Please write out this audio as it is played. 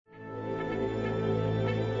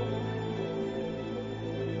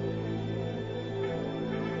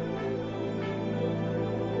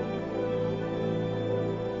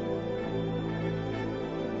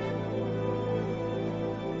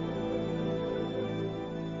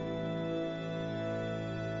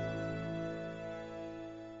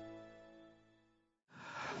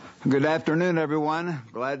Good afternoon, everyone.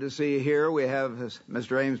 Glad to see you here. We have, as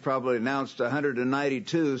Mr. Ames probably announced,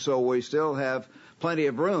 192, so we still have plenty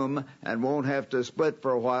of room and won't have to split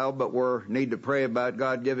for a while, but we need to pray about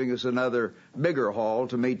God giving us another bigger hall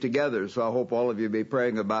to meet together, so I hope all of you be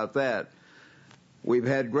praying about that. We've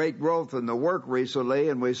had great growth in the work recently,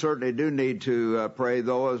 and we certainly do need to pray,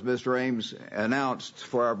 though, as Mr. Ames announced,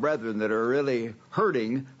 for our brethren that are really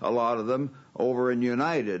hurting, a lot of them, over in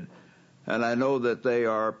United. And I know that they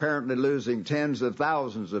are apparently losing tens of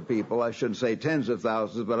thousands of people. I shouldn't say tens of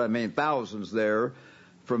thousands, but I mean thousands there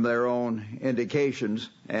from their own indications.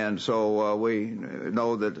 And so we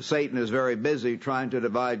know that Satan is very busy trying to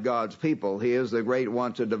divide God's people. He is the great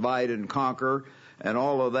one to divide and conquer and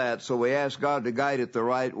all of that. So we ask God to guide it the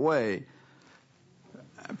right way.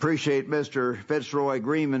 I appreciate Mr. Fitzroy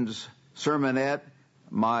Greenman's sermonette.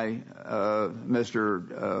 Mr.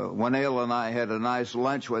 Winnail and I had a nice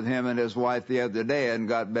lunch with him and his wife the other day and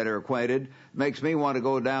got better acquainted. Makes me want to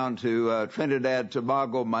go down to Trinidad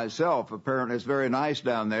Tobago myself. Apparently it's very nice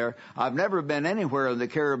down there. I've never been anywhere in the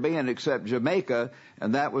Caribbean except Jamaica,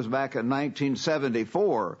 and that was back in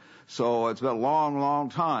 1974. So it's been a long, long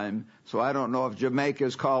time. So I don't know if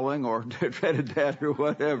Jamaica's calling or Trinidad or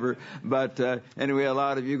whatever. But anyway, a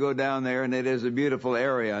lot of you go down there, and it is a beautiful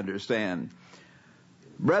area, I understand.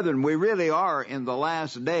 Brethren, we really are in the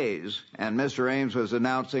last days, and Mr. Ames was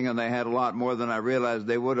announcing, and they had a lot more than I realized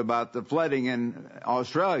they would, about the flooding in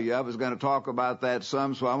Australia. I was going to talk about that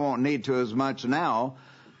some, so I won't need to as much now,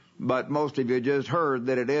 but most of you just heard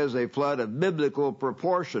that it is a flood of biblical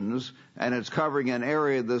proportions, and it's covering an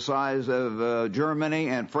area the size of Germany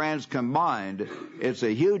and France combined. It's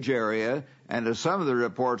a huge area, and as some of the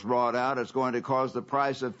reports brought out, it's going to cause the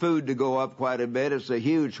price of food to go up quite a bit. It's a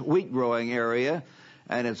huge wheat-growing area.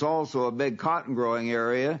 And it's also a big cotton-growing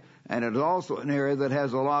area, and it's also an area that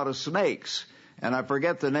has a lot of snakes. And I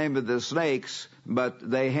forget the name of the snakes,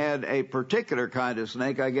 but they had a particular kind of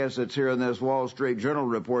snake. I guess it's here in this Wall Street Journal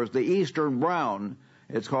report, the Eastern Brown.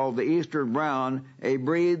 It's called the Eastern Brown, a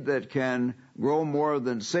breed that can grow more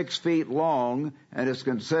than 6 feet long, and is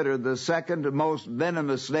considered the second most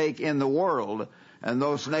venomous snake in the world. And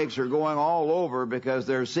those snakes are going all over because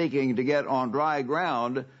they're seeking to get on dry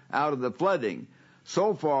ground out of the flooding.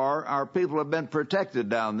 So far, our people have been protected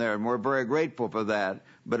down there, and we're very grateful for that.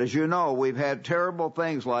 But as you know, we've had terrible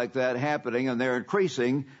things like that happening, and they're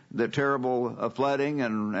increasing, the terrible flooding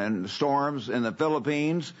and storms in the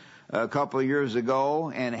Philippines a couple of years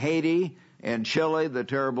ago, and Haiti, and Chile, the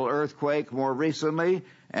terrible earthquake more recently,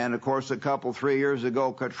 and of course 3 years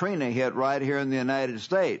ago, Katrina hit right here in the United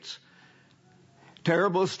States.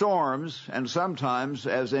 Terrible storms, and sometimes,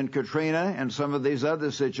 as in Katrina and some of these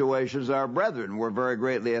other situations, our brethren were very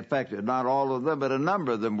greatly affected. Not all of them, but a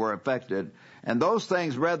number of them were affected. And those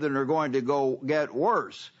things, brethren, are going to get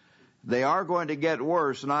worse. They are going to get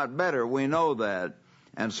worse, not better. We know that.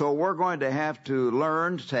 And so we're going to have to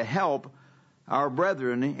learn to help our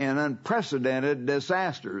brethren in unprecedented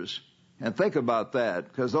disasters. And think about that,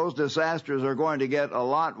 because those disasters are going to get a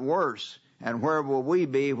lot worse. And where will we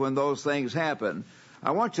be when those things happen? I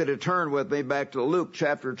want you to turn with me back to Luke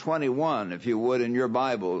chapter 21, if you would, in your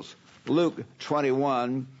Bibles. Luke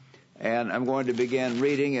 21, and I'm going to begin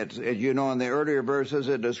reading it. As you know, in the earlier verses,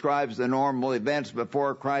 it describes the normal events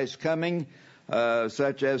before Christ's coming,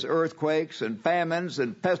 such as earthquakes and famines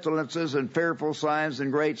and pestilences and fearful signs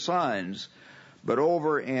and great signs. But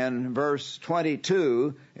over in verse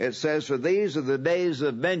 22, it says, "For these are the days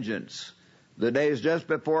of vengeance," the days just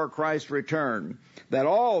before Christ's return, "that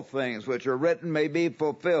all things which are written may be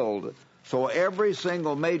fulfilled." So every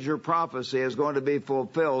single major prophecy is going to be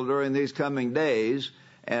fulfilled during these coming days.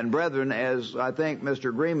 And brethren, as I think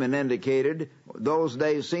Mr. Greenman indicated, those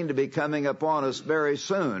days seem to be coming upon us very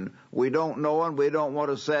soon. We don't know, and we don't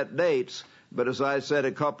want to set dates. But as I said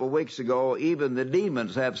a couple of weeks ago, even the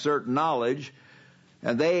demons have certain knowledge,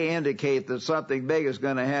 and they indicate that something big is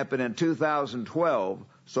going to happen in 2012.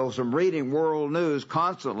 So from reading world news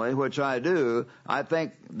constantly, which I do, I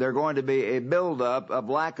think there's going to be a buildup of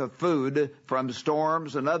lack of food from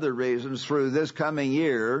storms and other reasons through this coming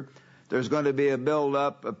year. There's going to be a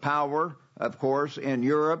buildup of power, of course, in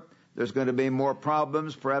Europe. There's going to be more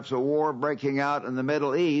problems, perhaps a war breaking out in the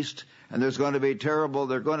Middle East, and there's going to be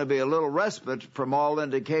a little respite from all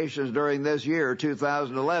indications during this year,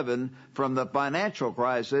 2011, from the financial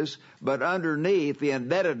crisis, but underneath the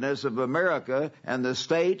indebtedness of America and the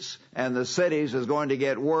states and the cities is going to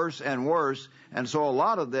get worse and worse, and so a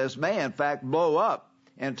lot of this may in fact blow up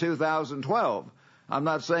in 2012. I'm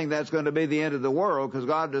not saying that's going to be the end of the world, because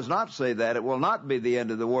God does not say that. It will not be the end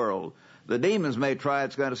of the world. The demons may try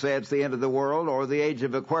it's going to say it's the end of the world or the age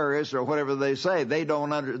of Aquarius or whatever they say.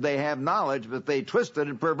 They have knowledge, but they twist it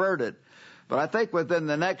and pervert it. But I think within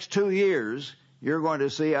the next 2 years, you're going to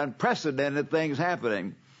see unprecedented things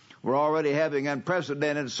happening. We're already having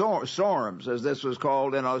unprecedented storms, as this was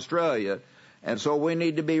called in Australia. And so we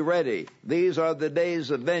need to be ready. These are the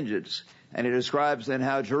days of vengeance. And he describes then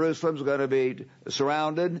how Jerusalem's going to be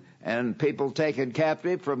surrounded and people taken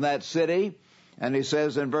captive from that city. And he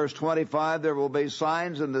says in verse 25, there will be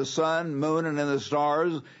signs in the sun, moon, and in the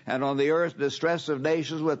stars, and on the earth distress of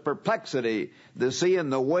nations with perplexity, the sea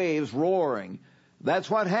and the waves roaring. That's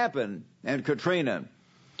what happened in Katrina.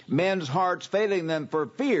 Men's hearts failing them for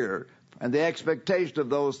fear and the expectation of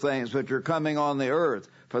those things which are coming on the earth.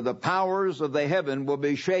 For the powers of the heaven will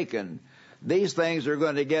be shaken. These things are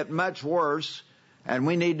going to get much worse, and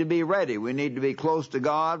we need to be ready. We need to be close to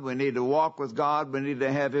God. We need to walk with God. We need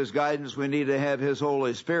to have His guidance. We need to have His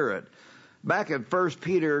Holy Spirit. Back in 1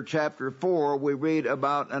 Peter chapter 4, we read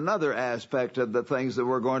about another aspect of the things that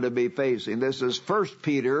we're going to be facing. This is 1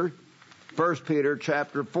 Peter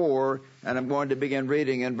chapter 4, and I'm going to begin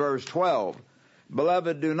reading in verse 12.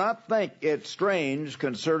 Beloved, do not think it strange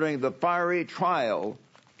concerning the fiery trial.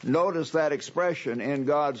 Notice that expression in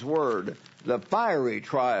God's Word, the fiery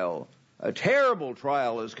trial. A terrible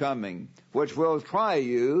trial is coming, which will try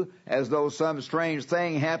you as though some strange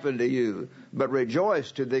thing happened to you. But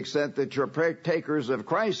rejoice to the extent that you're partakers of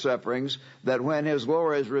Christ's sufferings, that when His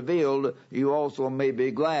glory is revealed, you also may be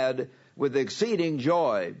glad with exceeding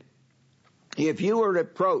joy. If you are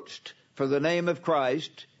reproached for the name of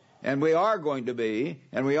Christ, and we are going to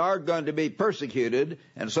be persecuted,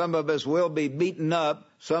 and some of us will be beaten up,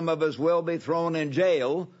 some of us will be thrown in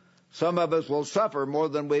jail, some of us will suffer more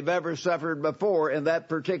than we've ever suffered before in that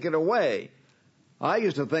particular way. I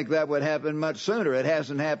used to think that would happen much sooner. It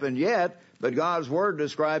hasn't happened yet, but God's Word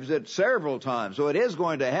describes it several times. So it is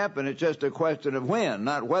going to happen. It's just a question of when,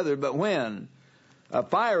 not whether, but when. A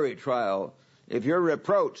fiery trial. If you're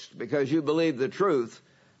reproached because you believe the truth,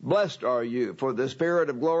 blessed are you, for the Spirit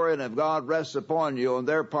of glory and of God rests upon you. On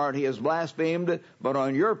their part He is blasphemed, but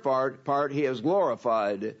on your part He is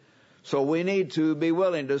glorified. So we need to be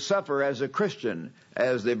willing to suffer as a Christian,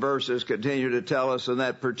 as the verses continue to tell us in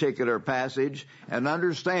that particular passage, and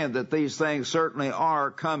understand that these things certainly are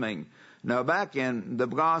coming. Now, back in the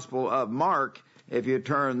Gospel of Mark, if you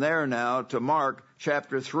turn there now to Mark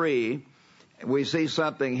chapter 3, we see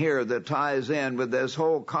something here that ties in with this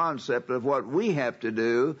whole concept of what we have to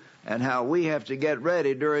do and how we have to get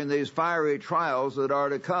ready during these fiery trials that are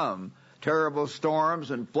to come. Terrible storms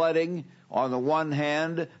and flooding on the one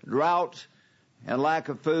hand, drought and lack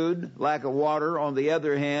of food, lack of water on the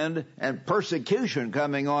other hand, and persecution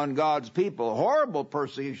coming on God's people. Horrible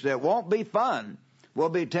persecution that won't be fun. We'll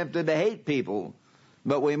be tempted to hate people,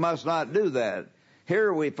 but we must not do that.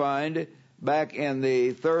 Here we find, back in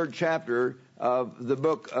the 3rd chapter of the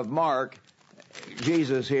book of Mark,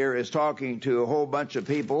 Jesus here is talking to a whole bunch of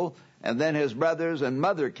people, and then His brothers and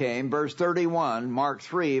mother came, verse 31, Mark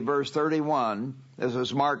 3, verse 31. This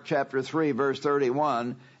is Mark chapter 3, verse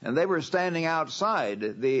 31. And they were standing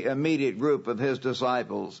outside the immediate group of His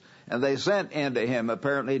disciples. And they sent into Him,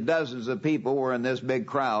 apparently dozens of people were in this big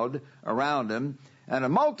crowd around Him. And a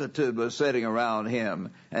multitude was sitting around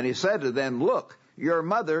Him. And He said to them, look, your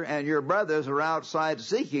mother and your brothers are outside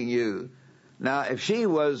seeking you. Now, if she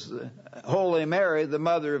was Holy Mary, the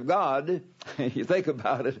Mother of God, you think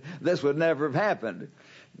about it, this would never have happened.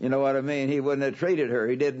 You know what I mean? He wouldn't have treated her.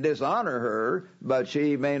 He didn't dishonor her, but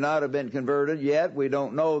she may not have been converted yet. We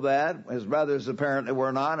don't know that. His brothers apparently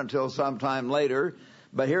were not until sometime later.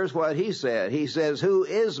 But here's what He said. He says, who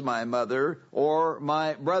is my mother or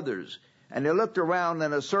my brothers? And He looked around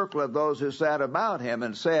in a circle of those who sat about Him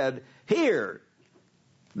and said, here,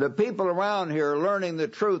 the people around here learning the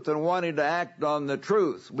truth and wanting to act on the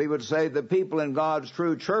truth. We would say the people in God's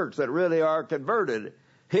true church that really are converted.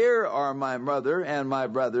 Here are my mother and my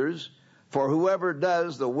brothers, for whoever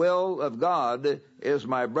does the will of God is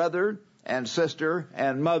my brother and sister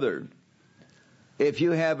and mother. If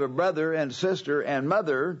you have a brother and sister and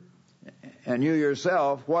mother, and you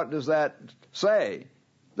yourself, what does that say?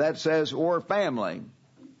 That says we're family.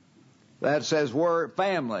 That says we're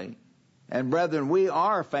family. And brethren, we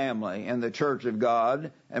are family in the church of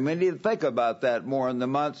God, and we need to think about that more in the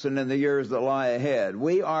months and in the years that lie ahead.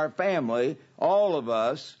 We are family, all of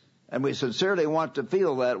us, and we sincerely want to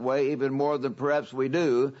feel that way even more than perhaps we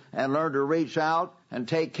do, and learn to reach out and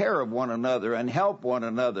take care of one another and help one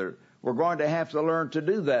another. We're going to have to learn to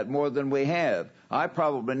do that more than we have. I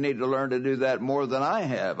probably need to learn to do that more than I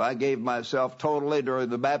have. I gave myself totally during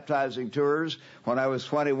the baptizing tours when I was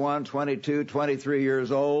 21, 22, 23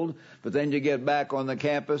 years old. But then you get back on the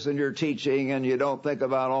campus and you're teaching and you don't think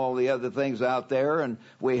about all the other things out there. And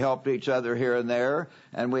we helped each other here and there.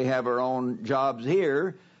 And we have our own jobs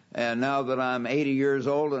here. And now that I'm 80 years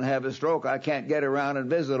old and have a stroke, I can't get around and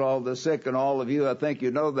visit all the sick and all of you. I think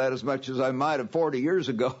you know that as much as I might have 40 years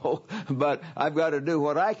ago. But I've got to do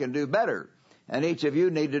what I can do better. And each of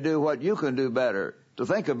you need to do what you can do better, to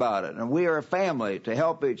think about it. And we are a family to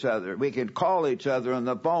help each other. We can call each other on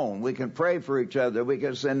the phone. We can pray for each other. We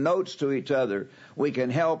can send notes to each other. We can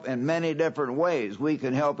help in many different ways. We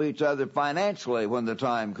can help each other financially when the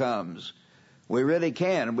time comes. We really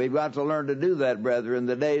can. We've got to learn to do that, brethren, in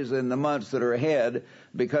the days and the months that are ahead,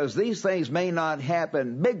 because these things may not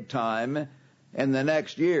happen big time in the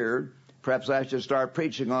next year. Perhaps I should start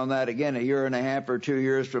preaching on that again a year and a half or 2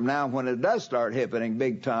 years from now when it does start happening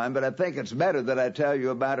big time, but I think it's better that I tell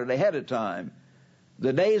you about it ahead of time.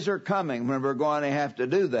 The days are coming when we're going to have to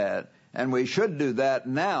do that, and we should do that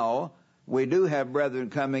now. We do have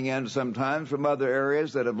brethren coming in sometimes from other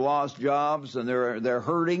areas that have lost jobs and they're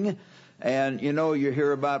hurting. And, you know, you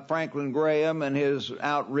hear about Franklin Graham and his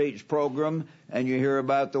outreach program, and you hear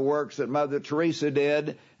about the works that Mother Teresa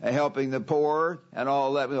did, helping the poor and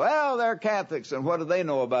all that. Well, they're Catholics, and what do they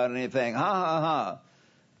know about anything? Ha, ha, ha.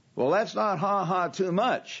 Well, that's not ha, ha too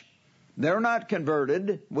much. They're not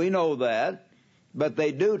converted. We know that. But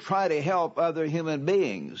they do try to help other human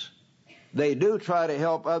beings. They do try to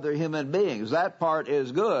help other human beings. That part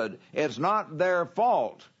is good. It's not their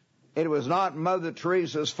fault. It was not Mother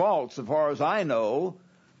Teresa's fault, so far as I know,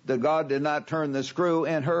 that God did not turn the screw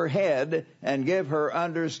in her head and give her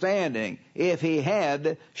understanding. If he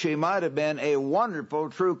had, she might have been a wonderful,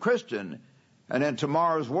 true Christian. And in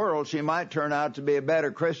tomorrow's world, she might turn out to be a better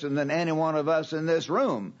Christian than any one of us in this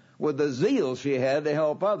room, with the zeal she had to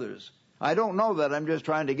help others. I don't know that. I'm just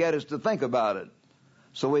trying to get us to think about it.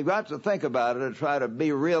 So we've got to think about it and try to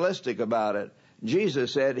be realistic about it.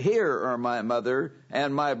 Jesus said, "Here are my mother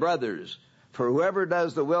and my brothers. For whoever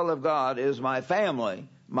does the will of God is my family,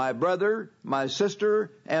 my brother, my sister,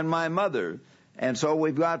 and my mother." And so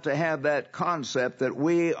we've got to have that concept that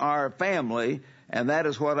we are family, and that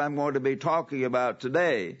is what I'm going to be talking about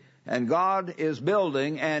today. And God is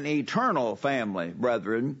building an eternal family,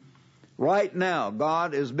 brethren. Right now,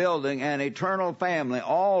 God is building an eternal family,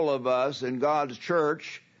 all of us in God's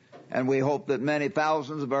church. And we hope that many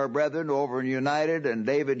thousands of our brethren over in United and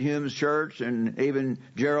David Hume's church and even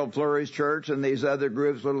Gerald Flurry's church and these other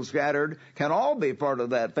groups, little scattered, can all be part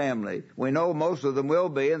of that family. We know most of them will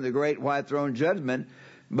be in the great white throne judgment,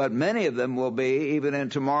 but many of them will be even in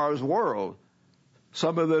tomorrow's world.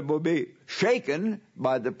 Some of them will be shaken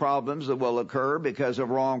by the problems that will occur because of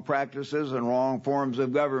wrong practices and wrong forms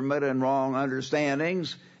of government and wrong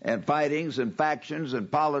understandings and fightings and factions and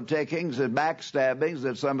politickings and backstabbings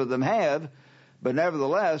that some of them have. But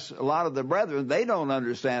nevertheless, a lot of the brethren, they don't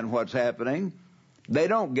understand what's happening. They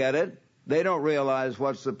don't get it. They don't realize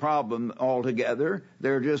what's the problem altogether.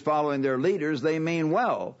 They're just following their leaders. They mean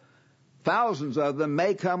well. Thousands of them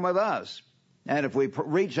may come with us. And if we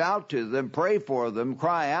reach out to them, pray for them,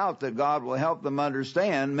 cry out that God will help them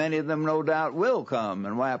understand, many of them no doubt will come,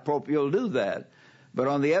 and I hope you'll do that. But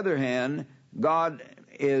on the other hand, God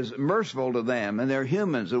is merciful to them, and they're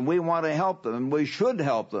humans, and we want to help them, and we should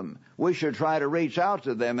help them. We should try to reach out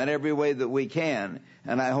to them in every way that we can,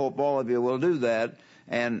 and I hope all of you will do that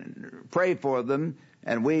and pray for them,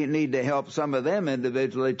 and we need to help some of them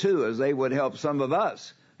individually too, as they would help some of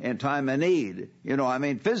us in time of need.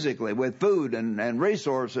 Physically, with food and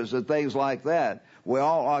resources and things like that. We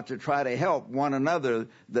all ought to try to help one another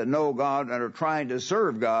that know God and are trying to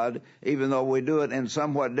serve God, even though we do it in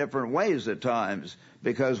somewhat different ways at times,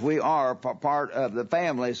 because we are part of the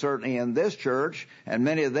family, certainly in this church, and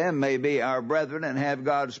many of them may be our brethren and have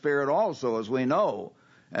God's Spirit also, as we know.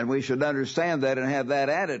 And we should understand that and have that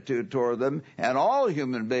attitude toward them, and all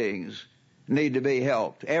human beings need to be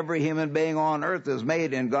helped. Every human being on earth is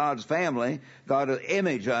made in God's family, God's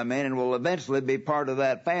image, and will eventually be part of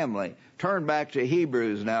that family. Turn back to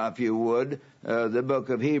Hebrews now, if you would, the book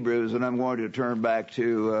of Hebrews, and I'm going to turn back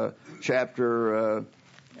to chapter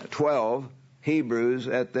 12, Hebrews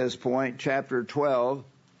at this point, chapter 12,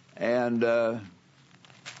 and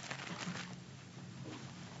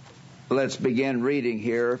let's begin reading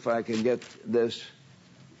here, if I can get this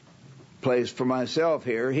place for myself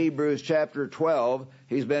here. Hebrews chapter 12,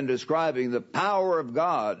 he's been describing the power of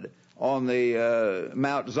God on the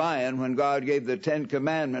Mount Zion when God gave the 10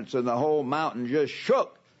 Commandments, and the whole mountain just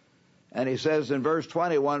shook. And he says in verse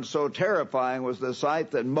 21, so terrifying was the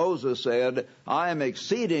sight that Moses said, I am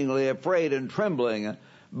exceedingly afraid and trembling.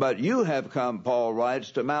 But you have come, Paul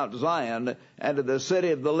writes, to Mount Zion and to the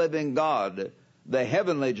city of the living God, the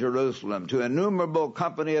heavenly Jerusalem, to innumerable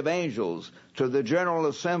company of angels, to the general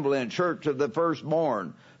assembly and church of the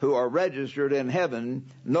firstborn, who are registered in heaven,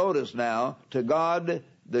 notice now, to God,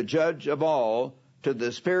 the judge of all, to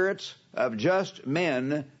the spirits of just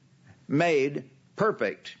men made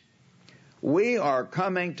perfect. We are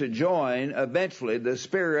coming to join, eventually, the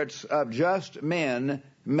spirits of just men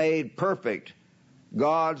made perfect.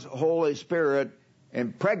 God's Holy Spirit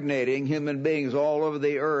impregnating human beings all over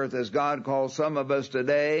the earth, as God calls some of us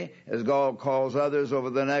today, as God calls others over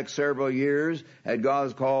the next several years, as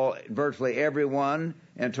God's call virtually everyone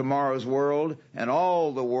in tomorrow's world, and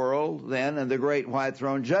all the world then in the great white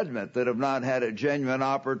throne judgment that have not had a genuine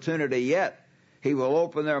opportunity yet. He will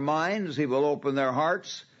open their minds, He will open their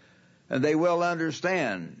hearts, and they will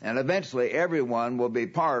understand. And eventually everyone will be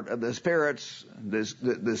part of the spirits,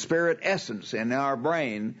 the spirit essence in our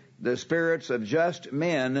brain, the spirits of just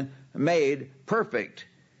men made perfect.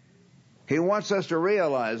 He wants us to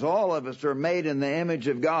realize all of us are made in the image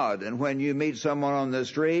of God. And when you meet someone on the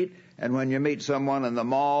street, and when you meet someone in the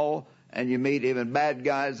mall, and you meet even bad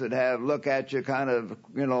guys that look at you kind of,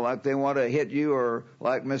 like they want to hit you, or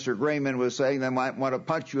like Mr. Greenman was saying, they might want to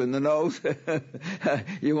punch you in the nose.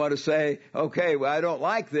 You want to say, okay, well, I don't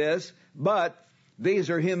like this, but these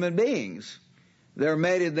are human beings. They're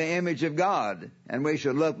made in the image of God, and we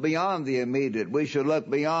should look beyond the immediate. We should look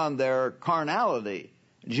beyond their carnality.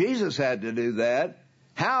 Jesus had to do that.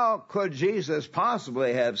 How could Jesus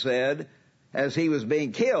possibly have said, as he was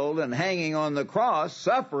being killed and hanging on the cross,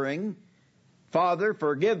 suffering, Father,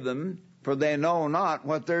 forgive them, for they know not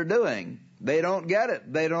what they're doing. They don't get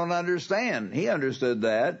it. They don't understand. He understood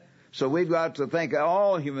that. So we've got to think of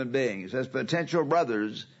all human beings as potential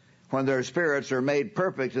brothers when their spirits are made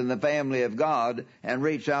perfect in the family of God, and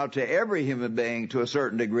reach out to every human being to a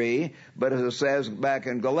certain degree. But as it says back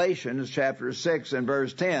in Galatians chapter 6 and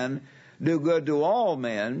verse 10, do good to all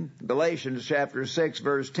men, Galatians chapter 6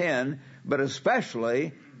 verse 10, but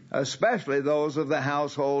especially those of the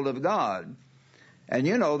household of God. And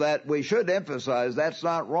you know that we should emphasize that's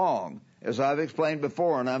not wrong. As I've explained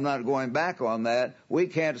before, and I'm not going back on that, we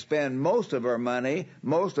can't spend most of our money,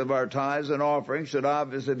 most of our tithes and offerings should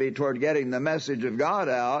obviously be toward getting the message of God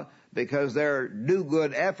out, because their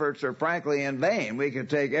do-good efforts are frankly in vain. We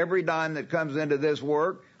could take every dime that comes into this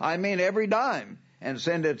work, I mean every dime, and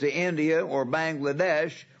send it to India or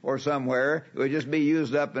Bangladesh or somewhere. It would just be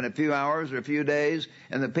used up in a few hours or a few days,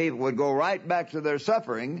 and the people would go right back to their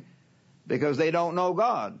suffering because they don't know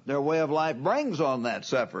God. Their way of life brings on that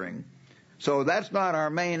suffering. So that's not our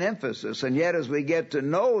main emphasis. And yet as we get to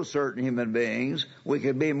know certain human beings, we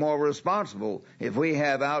can be more responsible. If we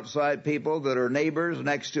have outside people that are neighbors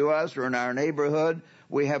next to us or in our neighborhood,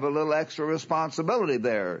 we have a little extra responsibility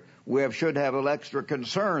there. We should have a little extra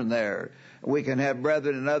concern there. We can have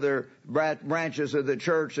brethren in other branches of the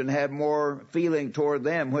church and have more feeling toward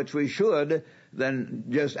them, which we should, than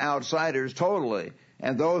just outsiders totally.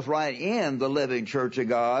 And those right in the living church of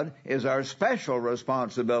God is our special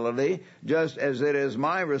responsibility, just as it is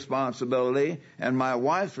my responsibility and my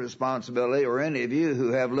wife's responsibility, or any of you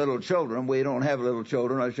who have little children. We don't have little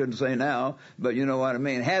children, I shouldn't say now, but you know what I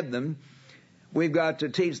mean, had them. We've got to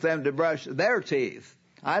teach them to brush their teeth.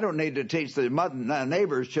 I don't need to teach the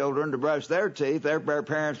neighbor's children to brush their teeth. Their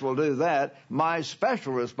parents will do that. My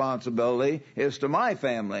special responsibility is to my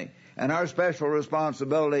family. And our special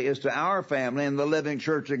responsibility is to our family in the living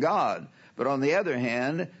church of God. But on the other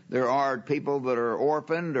hand, there are people that are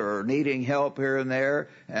orphaned or needing help here and there,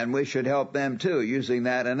 and we should help them too, using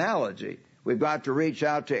that analogy. We've got to reach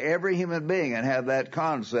out to every human being and have that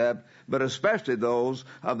concept, but especially those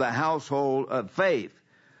of the household of faith.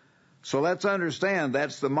 So let's understand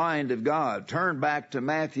that's the mind of God. Turn back to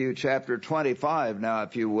Matthew chapter 25 now,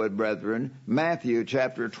 if you would, brethren. Matthew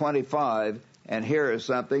chapter 25. And here is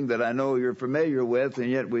something that I know you're familiar with, and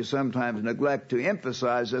yet we sometimes neglect to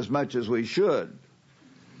emphasize as much as we should.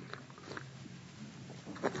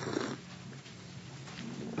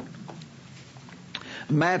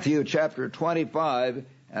 Matthew chapter 25,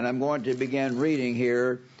 and I'm going to begin reading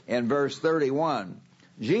here in verse 31.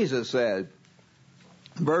 Jesus said,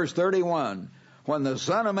 verse 31, when the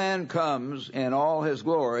Son of Man comes in all his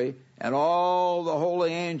glory, and all the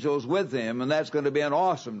holy angels with him, and that's going to be an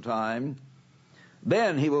awesome time,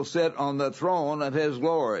 then he will sit on the throne of his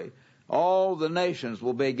glory. All the nations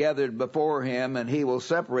will be gathered before him, and he will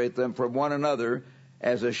separate them from one another,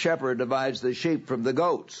 as a shepherd divides the sheep from the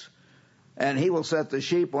goats. and he will set the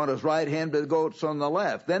sheep on his right hand, the goats on the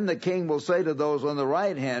left. Then the king will say to those on the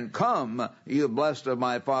right hand, come, you blessed of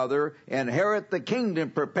my Father, inherit the kingdom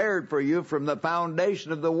prepared for you from the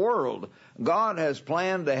foundation of the world. God has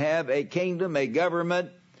planned to have a kingdom, a government,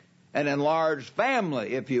 an enlarged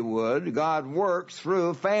family, if you would. God works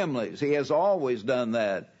through families. He has always done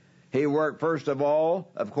that. He worked first of all,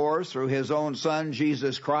 of course, through his own son,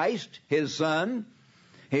 Jesus Christ, his son.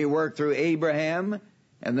 He worked through Abraham,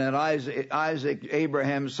 and then Isaac,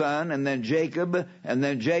 Abraham's son, and then Jacob, and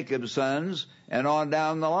then Jacob's sons, and on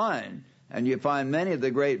down the line. And you find many of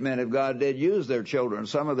the great men of God did use their children.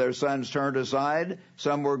 Some of their sons turned aside.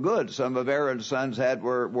 Some were good. Some of Aaron's sons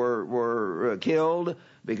were killed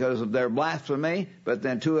because of their blasphemy. But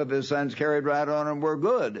then 2 of his sons carried right on and were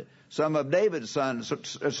good. Some of David's sons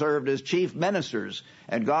served as chief ministers.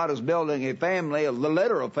 And God is building a family, the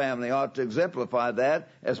literal family ought to exemplify that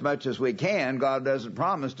as much as we can. God doesn't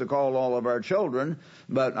promise to call all of our children.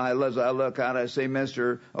 But as I look out, I see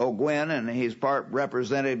Mr. O'Gwen, and he's part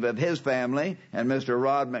representative of his family. And Mr.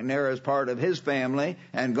 Rod McNair is part of his family.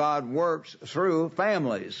 And God works through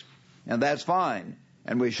families. And that's fine.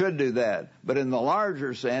 And we should do that. But in the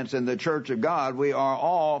larger sense, in the Church of God, we are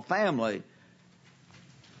all family.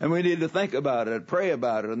 And we need to think about it, pray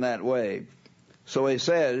about it in that way. So he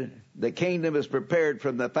said, the kingdom is prepared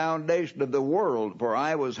from the foundation of the world. For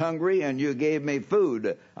I was hungry, and you gave me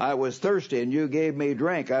food. I was thirsty, and you gave me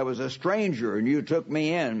drink. I was a stranger, and you took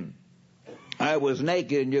me in. I was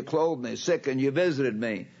naked, and you clothed me. Sick, and you visited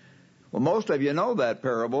me. Well, most of you know that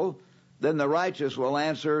parable. Then the righteous will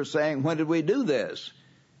answer, saying, when did we do this?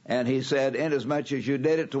 And he said, inasmuch as you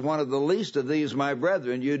did it to one of the least of these, my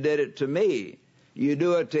brethren, you did it to me. You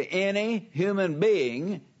do it to any human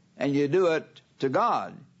being, and you do it to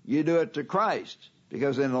God. You do it to Christ.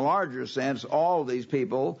 Because in a larger sense, all these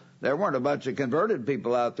people, there weren't a bunch of converted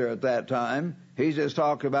people out there at that time. He's just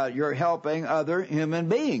talking about you're helping other human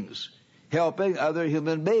beings. Helping other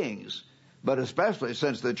human beings. But especially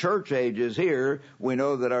since the church age is here, we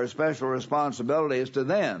know that our special responsibility is to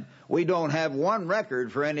them. We don't have one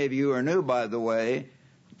record, for any of you who are new, by the way.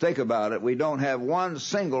 Think about it. We don't have one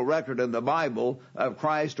single record in the Bible of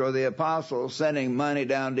Christ or the apostles sending money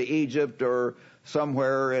down to Egypt or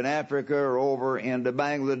somewhere in Africa or over into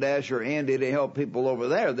Bangladesh or India to help people over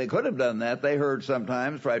there. They could have done that. They heard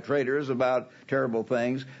sometimes by traders about terrible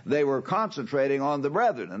things. They were concentrating on the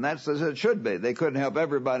brethren, and that's as it should be. They couldn't help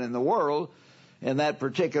everybody in the world in that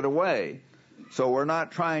particular way. So we're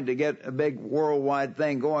not trying to get a big worldwide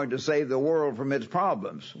thing going to save the world from its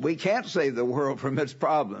problems. We can't save the world from its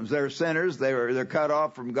problems. They're sinners. They're cut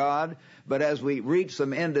off from God. But as we reach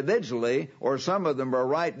them individually, or some of them are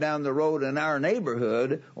right down the road in our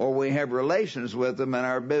neighborhood, or we have relations with them in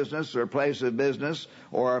our business or place of business,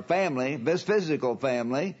 or our family, this physical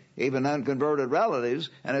family, even unconverted relatives,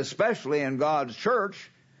 and especially in God's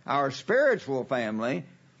church, our spiritual family,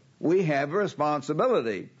 we have a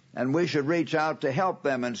responsibility. And we should reach out to help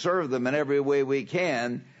them and serve them in every way we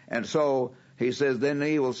can. And so he says, then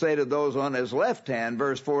he will say to those on his left hand,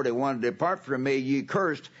 verse 41, depart from me, ye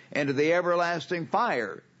cursed, into the everlasting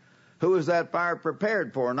fire. Who is that fire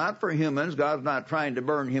prepared for? Not for humans. God's not trying to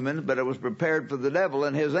burn humans, but it was prepared for the devil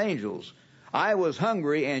and his angels. I was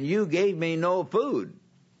hungry, and you gave me no food.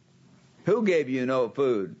 Who gave you no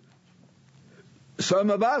food?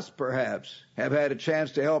 Some of us, perhaps, have had a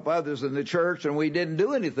chance to help others in the church, and we didn't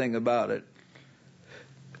do anything about it.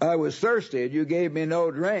 I was thirsty, and you gave me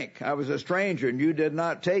no drink. I was a stranger, and you did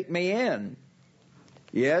not take me in.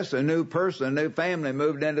 Yes, a new person, a new family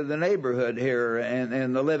moved into the neighborhood here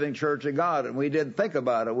in the living church of God, and we didn't think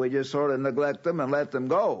about it. We just sort of neglect them and let them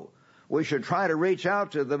go. We should try to reach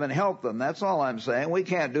out to them and help them. That's all I'm saying. We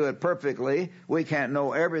can't do it perfectly. We can't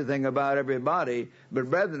know everything about everybody. But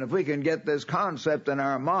brethren, if we can get this concept in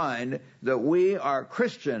our mind that we are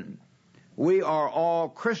Christian, we are all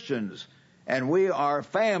Christians, and we are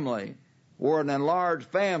family. We're an enlarged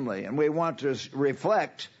family, and we want to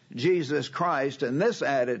reflect Jesus Christ in this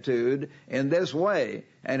attitude, in this way,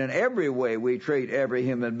 and in every way we treat every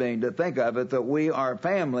human being, to think of it that we are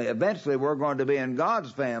family. Eventually we're going to be in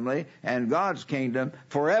God's family and God's kingdom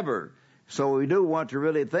forever. So we do want to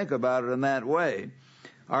really think about it in that way.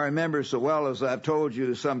 I remember so well, as I've told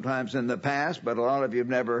you sometimes in the past, but a lot of you have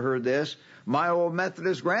never heard this, my old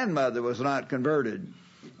Methodist grandmother was not converted.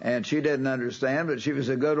 And she didn't understand, but she was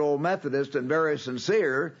a good old Methodist and very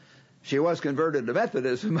sincere. She was converted to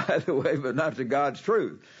Methodism, by the way, but not to God's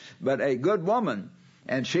truth. But a good woman.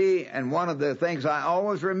 And one of the things I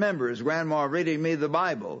always remember is Grandma reading me the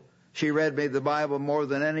Bible. She read me the Bible more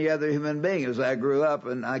than any other human being as I grew up,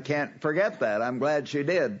 and I can't forget that. I'm glad she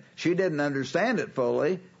did. She didn't understand it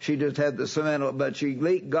fully. She just had the seminal, but she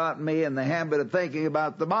got me in the habit of thinking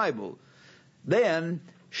about the Bible. Then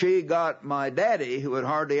she got my daddy, who would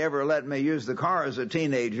hardly ever let me use the car as a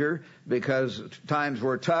teenager because times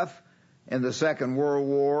were tough in the Second World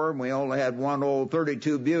War, and we only had one old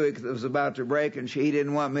 32 Buick that was about to break, and he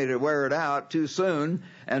didn't want me to wear it out too soon,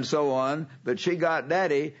 and so on. But she got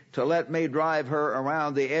Daddy to let me drive her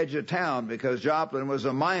around the edge of town because Joplin was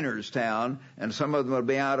a miner's town, and some of them would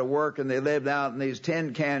be out of work, and they lived out in these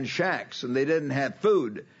tin can shacks, and they didn't have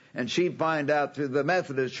food. And she'd find out through the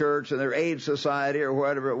Methodist Church and their aid society or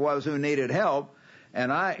whatever it was who needed help.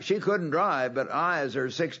 And she couldn't drive, but I, as her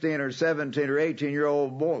 16 or 17 or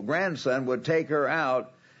 18-year-old grandson, would take her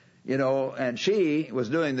out, and she was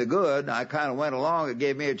doing the good. I kind of went along. It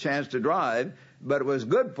gave me a chance to drive, but it was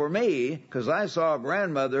good for me because I saw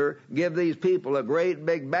grandmother give these people a great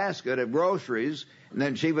big basket of groceries, and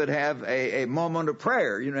then she would have a moment of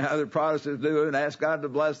prayer. You know how the Protestants do, and ask God to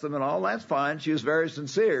bless them and all. That's fine. She was very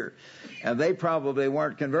sincere. And they probably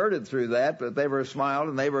weren't converted through that, but they were smiled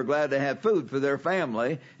and they were glad to have food for their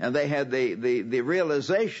family. And they had the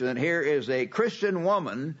realization that here is a Christian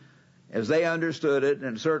woman, as they understood it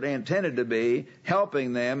and certainly intended to be,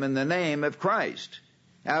 helping them in the name of Christ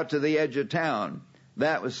out to the edge of town.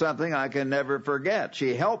 That was something I can never forget.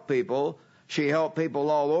 She helped people. She helped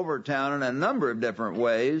people all over town in a number of different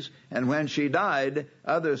ways. And when she died,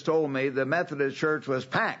 others told me the Methodist Church was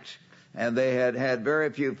packed. And they had very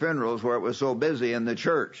few funerals where it was so busy in the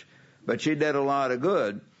church. But she did a lot of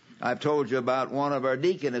good. I've told you about one of our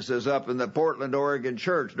deaconesses up in the Portland, Oregon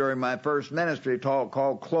church during my first ministry talk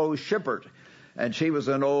called Chloe Shippert. And she was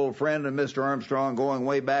an old friend of Mr. Armstrong going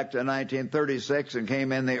way back to 1936 and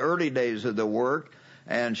came in the early days of the work.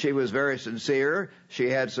 And she was very sincere. She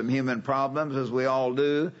had some human problems, as we all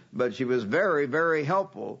do, but she was very, very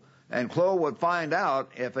helpful. And Chloe would find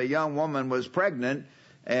out if a young woman was pregnant,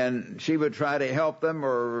 and she would try to help them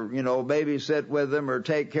or, babysit with them or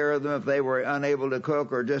take care of them if they were unable to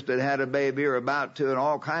cook or just had a baby or about to, and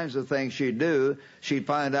all kinds of things she'd do. She'd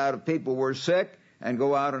find out if people were sick and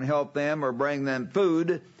go out and help them or bring them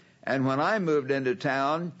food. And when I moved into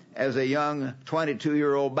town as a young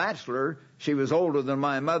 22-year-old bachelor, she was older than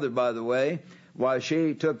my mother, by the way,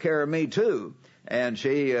 she took care of me too. And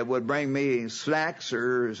she would bring me snacks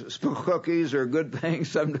or cookies or good things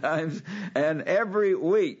sometimes. And every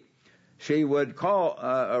week she would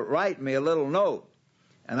write me a little note.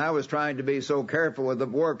 And I was trying to be so careful with the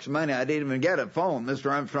work's money, I didn't even get a phone.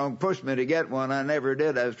 Mr. Armstrong pushed me to get one. I never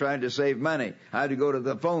did. I was trying to save money. I had to go to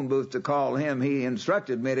the phone booth to call him. He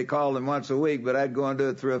instructed me to call him once a week, but I'd go and do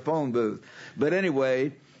it through a phone booth. But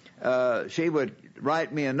anyway, she would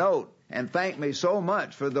write me a note and thank me so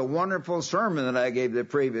much for the wonderful sermon that I gave the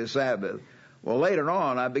previous Sabbath. Well, later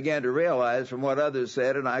on, I began to realize from what others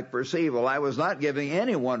said, and I perceived, I was not giving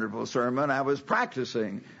any wonderful sermon. I was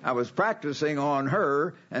practicing. I was practicing on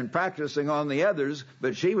her and practicing on the others,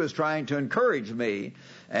 but she was trying to encourage me.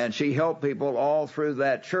 And she helped people all through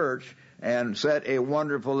that church and set a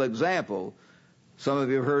wonderful example. Some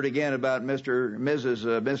of you have heard again about Mr. and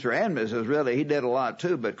Mrs. Really, he did a lot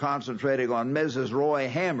too, but concentrating on Mrs. Roy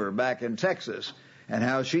Hammer back in Texas and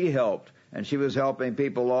how she helped. And she was helping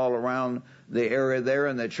people all around the area there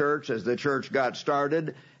in the church as the church got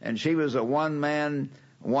started. And she was a one woman,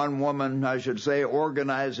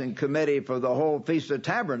 organizing committee for the whole Feast of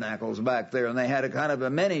Tabernacles back there. And they had a kind of a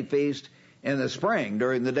mini feast in the spring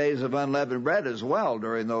during the days of unleavened bread as well.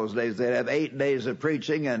 During those days, they'd have 8 days of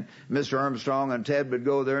preaching, and Mr. Armstrong and Ted would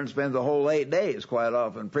go there and spend the whole 8 days quite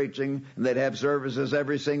often preaching, and they'd have services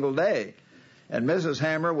every single day. And Mrs.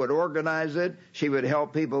 Hammer would organize it. She would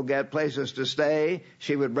help people get places to stay.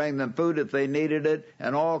 She would bring them food if they needed it,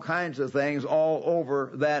 and all kinds of things all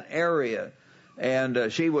over that area.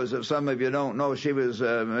 And she was, if some of you don't know, she was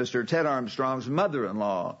Mr. Ted Armstrong's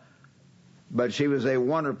mother-in-law. But she was a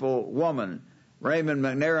wonderful woman. Raymond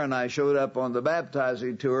McNair and I showed up on the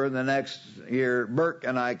baptizing tour. The next year, Burke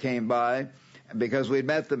and I came by because we'd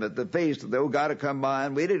met them at the feast. They got to come by,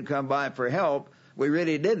 and we didn't come by for help. We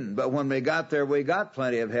really didn't. But when we got there, we got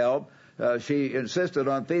plenty of help. She insisted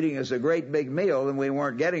on feeding us a great big meal, and we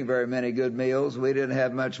weren't getting very many good meals. We didn't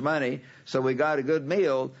have much money, so we got a good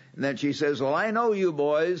meal. And then she says, well, I know you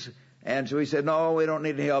boys. And so we said, no, we don't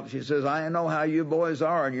need any help. She says, I know how you boys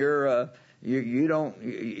are, and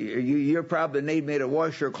you probably need me to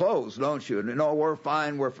wash your clothes, don't you? No, we're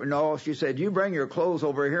fine. No, she said, you bring your clothes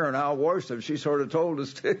over here and I'll wash them. She sort of told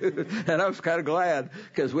us to. And I was kind of glad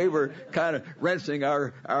because we were kind of rinsing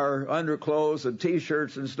our underclothes and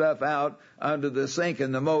T-shirts and stuff out under the sink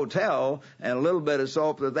in the motel and a little bit of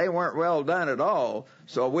soap that they weren't well done at all.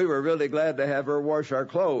 So we were really glad to have her wash our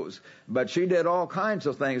clothes. But she did all kinds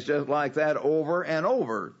of things just like that over and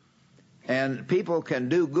over. And people can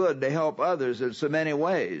do good to help others in so many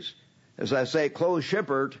ways. As I say, Chloe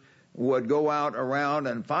Shippert would go out around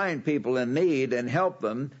and find people in need and help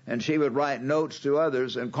them, and she would write notes to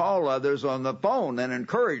others and call others on the phone and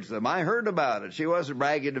encourage them. I heard about it. She wasn't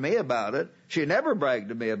bragging to me about it. She never bragged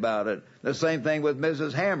to me about it. The same thing with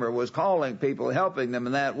Mrs. Hammer, was calling people, helping them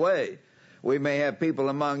in that way. We may have people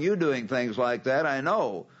among you doing things like that, I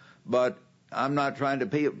know, but I'm not trying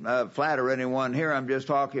to flatter anyone here. I'm just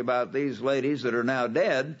talking about these ladies that are now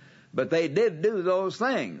dead, but they did do those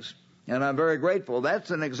things, and I'm very grateful.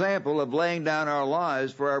 That's an example of laying down our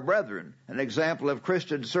lives for our brethren, an example of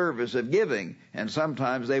Christian service, of giving, and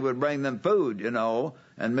sometimes they would bring them food, and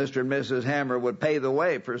Mr. and Mrs. Hammer would pay the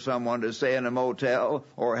way for someone to stay in a motel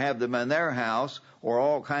or have them in their house or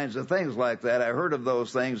all kinds of things like that. I heard of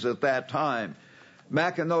those things at that time.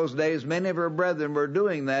 Back in those days, many of our brethren were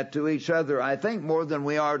doing that to each other, I think more than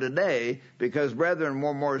we are today, because brethren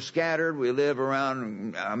were more scattered. We live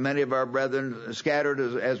around, many of our brethren scattered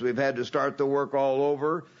as we've had to start the work all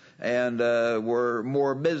over, and we're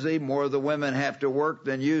more busy. More of the women have to work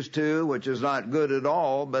than used to, which is not good at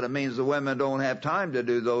all, but it means the women don't have time to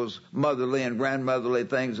do those motherly and grandmotherly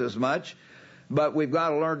things as much. But we've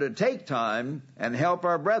got to learn to take time and help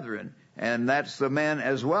our brethren, and that's the men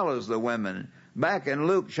as well as the women. Back in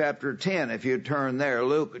Luke chapter 10, if you turn there,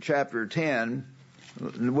 Luke chapter 10,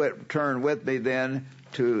 turn with me then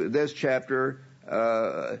to this chapter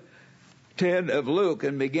 10 of Luke,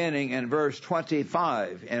 and beginning in verse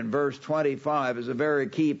 25. And verse 25 is a very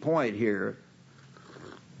key point here.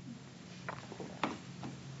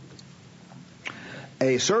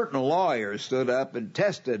 A certain lawyer stood up and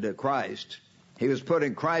tested Christ. He was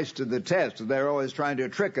putting Christ to the test. They're always trying to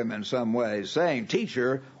trick him in some ways, saying,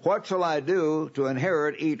 "Teacher, what shall I do to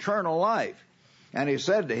inherit eternal life?" And he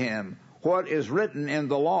said to him, "What is written in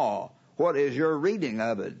the law? What is your reading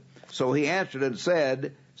of it?" So he answered and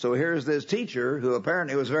said, so here's this teacher who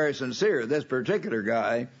apparently was very sincere, this particular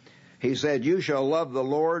guy. He said, "You shall love the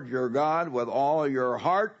Lord your God with all your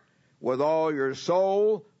heart, with all your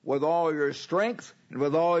soul, with all your strength, and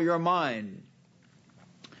with all your mind."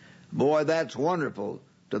 Boy, that's wonderful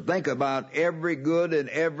to think about every good and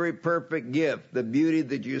every perfect gift, the beauty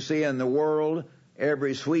that you see in the world,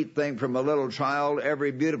 every sweet thing from a little child,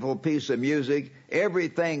 every beautiful piece of music,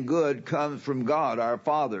 everything good comes from God, our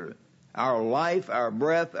Father. Our life, our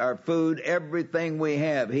breath, our food, everything we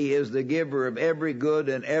have. He is the giver of every good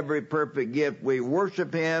and every perfect gift. We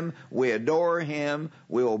worship Him, we adore Him,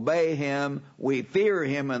 we obey Him, we fear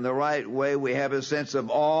Him in the right way. We have a sense of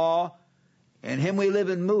awe. In Him we live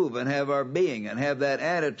and move and have our being and have that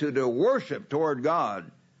attitude of worship toward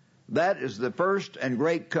God. That is the first and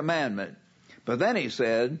great commandment. But then he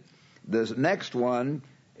said, the next one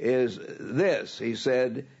is this. He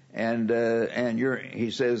said, and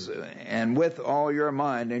with all your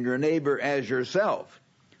mind, and your neighbor as yourself.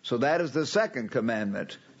 So that is the second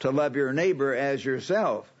commandment, to love your neighbor as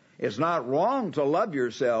yourself. It's not wrong to love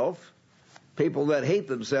yourself. People that hate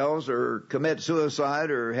themselves or commit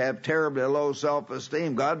suicide or have terribly low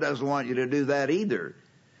self-esteem, God doesn't want you to do that either.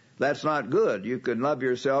 That's not good. You can love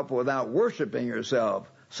yourself without worshiping yourself.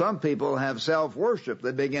 Some people have self-worship.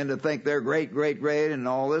 They begin to think they're great, great, great, and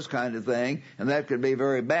all this kind of thing, and that could be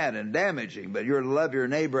very bad and damaging. But you're to love your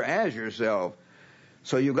neighbor as yourself.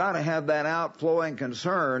 So you've got to have that outflowing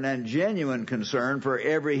concern and genuine concern for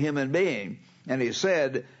every human being. And he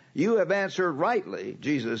said, "You have answered rightly,"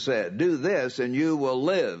 Jesus said. "Do this and you will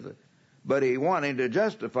live." But he, wanting to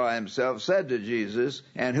justify himself, said to Jesus,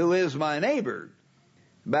 "And who is my neighbor?"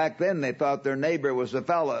 Back then they thought their neighbor was a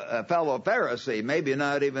fellow Pharisee, maybe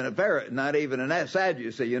not even a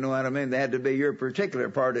Sadducee, you know what I mean? They had to be your particular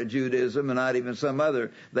part of Judaism and not even some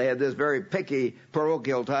other. They had this very picky,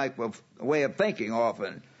 parochial type of way of thinking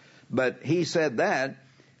often. But he said that,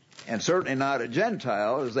 and certainly not a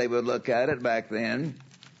Gentile, as they would look at it back then.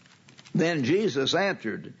 Then Jesus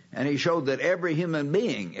answered, and he showed that every human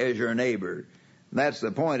being is your neighbor. That's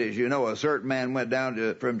the point. As you know, a certain man went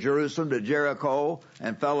down from Jerusalem to Jericho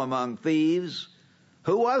and fell among thieves.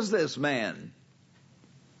 Who was this man?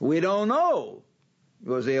 We don't know.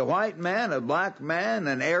 Was he a white man, a black man,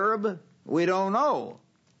 an Arab? We don't know.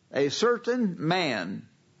 A certain man.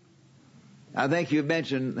 I think you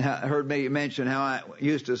heard me mention how I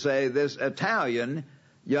used to say this Italian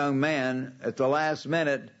young man at the last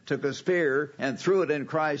minute took a spear and threw it in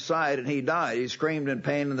Christ's side, and he died. He screamed in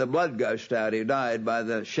pain and the blood gushed out. He died by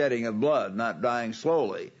the shedding of blood, not dying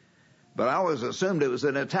slowly. But I always assumed it was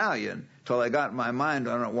an Italian till I got my mind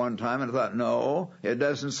on it one time and I thought, no, it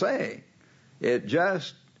doesn't say. It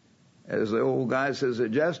just, as the old guy says,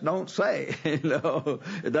 it just don't say. It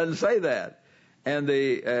doesn't say that. And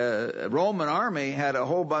the Roman army had a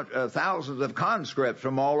whole bunch of thousands of conscripts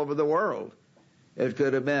from all over the world. It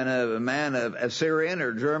could have been a man of Assyrian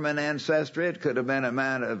or German ancestry. It could have been a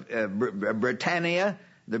man of Britannia,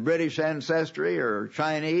 the British ancestry, or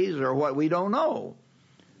Chinese, or what, we don't know.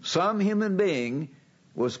 Some human being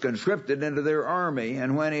was conscripted into their army,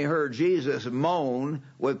 and when he heard Jesus moan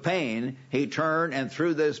with pain, he turned and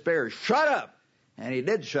threw this spear. Shut up! And he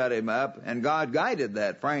did shut him up, and God guided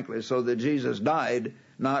that, frankly, so that Jesus died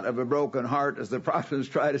not of a broken heart, as the Protestants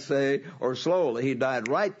try to say, or slowly. He died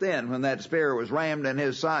right then when that spear was rammed in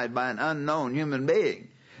his side by an unknown human being.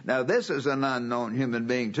 Now, this is an unknown human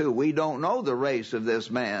being, too. We don't know the race of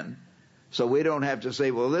this man. So we don't have to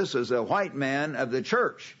say, well, this is a white man of the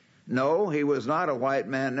church. No, he was not a white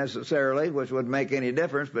man necessarily, which wouldn't make any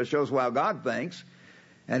difference, but it shows how God thinks.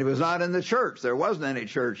 And he was not in the church. There wasn't any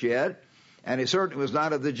church yet. And he certainly was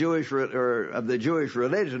not of the Jewish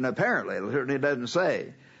religion, apparently. It certainly doesn't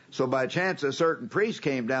say. So by chance a certain priest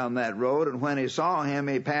came down that road, and when he saw him,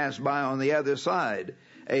 he passed by on the other side.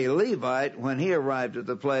 A Levite, when he arrived at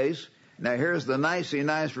the place, now here's the nice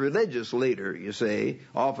religious leader, you see.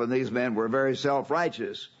 Often these men were very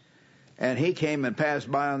self-righteous. And he came and passed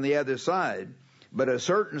by on the other side. But a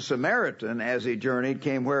certain Samaritan, as he journeyed,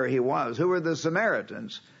 came where he was. Who were the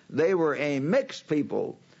Samaritans? They were a mixed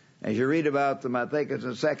people. As you read about them, I think it's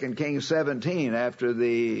in 2 Kings 17, after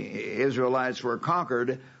the Israelites were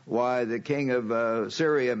conquered, why the king of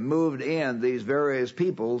Syria moved in these various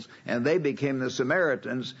peoples, and they became the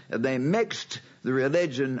Samaritans. They mixed the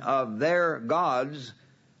religion of their gods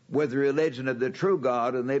with the religion of the true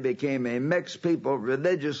God, and they became a mixed people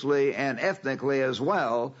religiously and ethnically as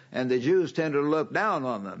well, and the Jews tended to look down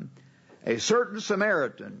on them. A certain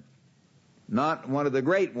Samaritan, not one of the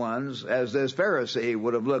great ones, as this Pharisee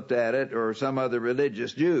would have looked at it, or some other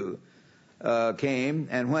religious Jew, came,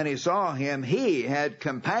 and when he saw him, he had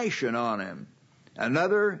compassion on him,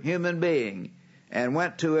 another human being, and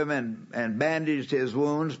went to him and bandaged his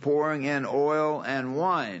wounds, pouring in oil and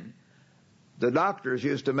wine. The doctors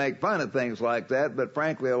used to make fun of things like that, but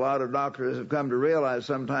frankly, a lot of doctors have come to realize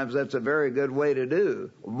sometimes that's a very good way to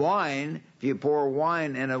do. Wine, if you pour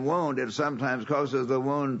wine in a wound, it sometimes causes the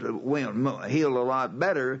wound to heal a lot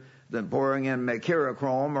better than pouring in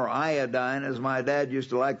mercurochrome or iodine, as my dad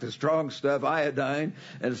used to like the strong stuff, iodine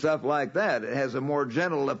and stuff like that. It has a more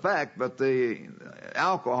gentle effect, but the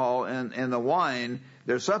alcohol in the wine,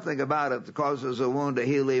 there's something about it that causes a wound to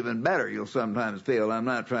heal even better, you'll sometimes feel. I'm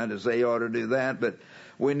not trying to say you ought to do that, but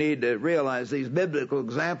we need to realize these biblical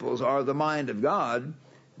examples are the mind of God.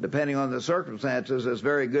 Depending on the circumstances, it's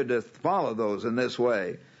very good to follow those in this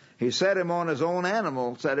way. He set him on his own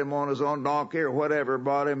animal, set him on his own donkey or whatever,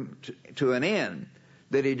 brought him to an inn.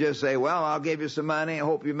 Did he just say, well, I'll give you some money, I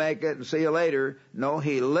hope you make it, and see you later? No,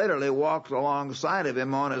 he literally walked alongside of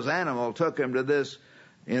him on his animal, took him to this,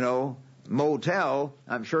 motel.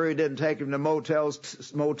 I'm sure he didn't take him to Motel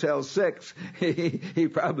 6. He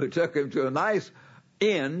probably took him to a nice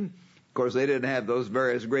inn. Of course, they didn't have those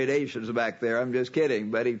various gradations back there. I'm just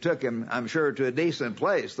kidding. But he took him, I'm sure, to a decent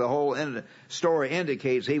place. The whole story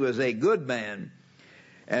indicates he was a good man.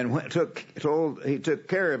 And he took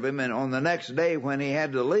care of him. And on the next day when he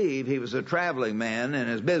had to leave, he was a traveling man in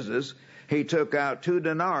his business. He took out 2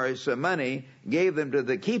 denarii, some money, gave them to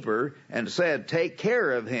the keeper, and said, take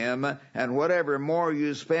care of him, and whatever more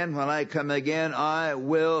you spend when I come again, I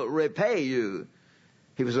will repay you.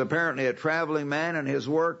 He was apparently a traveling man in his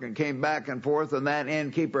work and came back and forth, and that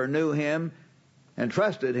innkeeper knew him and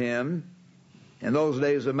trusted him. In those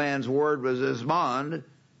days, a man's word was his bond,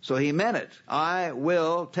 so he meant it. I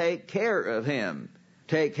will take care of him.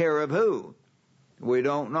 Take care of who? We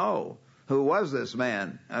don't know. Who was this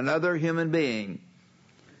man? Another human being.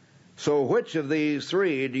 So which of these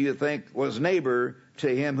 3 do you think was neighbor to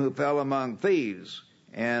him who fell among thieves?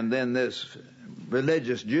 And then this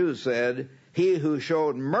religious Jew said, he who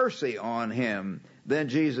showed mercy on him. Then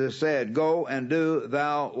Jesus said, go and do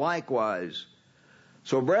thou likewise.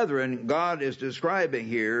 So brethren, God is describing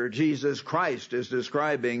here, Jesus Christ is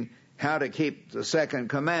describing how to keep the second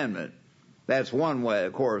commandment. That's one way,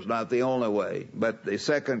 of course, not the only way. But the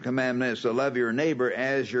second commandment is to love your neighbor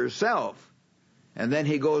as yourself. And then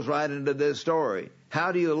he goes right into this story.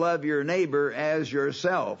 How do you love your neighbor as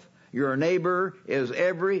yourself? Your neighbor is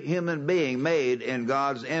every human being made in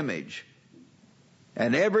God's image.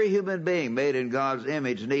 And every human being made in God's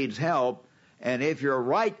image needs help. And if you're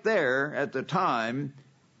right there at the time,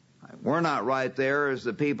 we're not right there as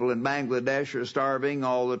the people in Bangladesh are starving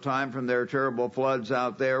all the time from their terrible floods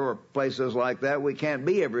out there or places like that. We can't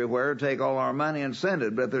be everywhere, take all our money and send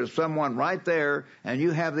it. But if there's someone right there and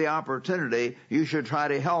you have the opportunity, you should try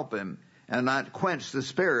to help him and not quench the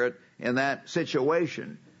spirit in that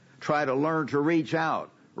situation. Try to learn to reach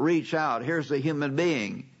out. Reach out. Here's the human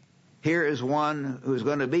being. Here is one who's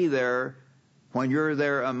going to be there when you're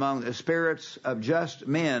there among the spirits of just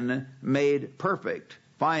men made perfect,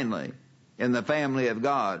 finally, in the family of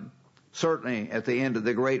God. Certainly at the end of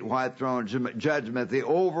the great white throne judgment, the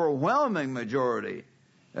overwhelming majority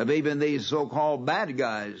of even these so-called bad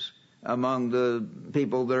guys among the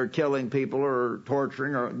people that are killing people or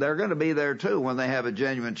torturing, or they're going to be there too when they have a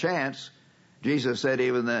genuine chance. Jesus said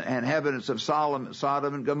even the inhabitants of Sodom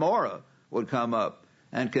and Gomorrah would come up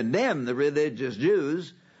and condemn the religious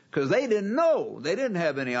Jews because they didn't know. They didn't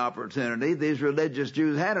have any opportunity. These religious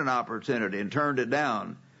Jews had an opportunity and turned it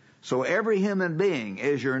down. So every human being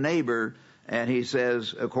is your neighbor, and he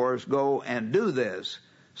says, of course, go and do this.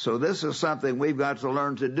 So this is something we've got to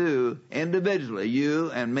learn to do individually,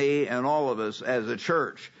 you and me and all of us as a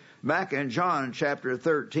church. Back in John chapter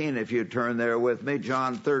 13, if you turn there with me,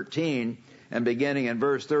 John 13, and beginning in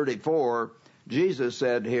verse 34, Jesus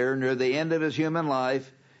said here, near the end of his human life,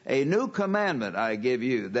 a new commandment I give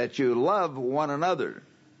you, that you love one another.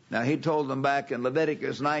 Now, he told them back in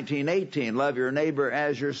Leviticus 19:18, love your neighbor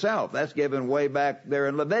as yourself. That's given way back there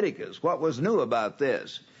in Leviticus. What was new about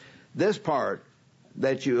this? This part,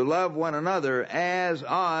 that you love one another as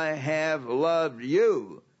I have loved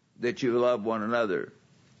you, that you love one another.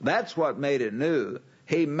 That's what made it new.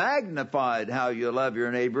 He magnified how you love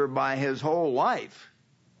your neighbor by his whole life.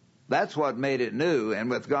 That's what made it new, and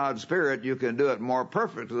with God's Spirit you can do it more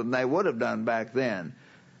perfectly than they would have done back then.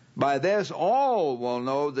 By this all will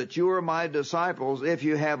know that you are my disciples if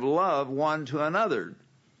you have love one to another.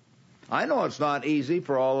 I know it's not easy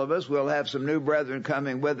for all of us. We'll have some new brethren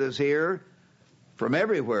coming with us here from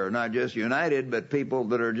everywhere, not just United, but people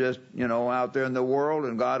that are just, out there in the world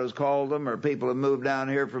and God has called them, or people have moved down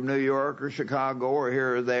here from New York or Chicago or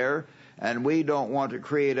here or there, and we don't want to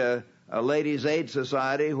create a ladies' aid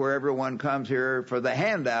society where everyone comes here for the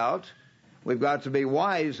handout. We've got to be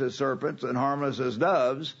wise as serpents and harmless as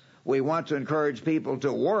doves. We want to encourage people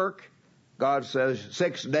to work. God says,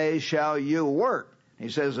 6 days shall you work. He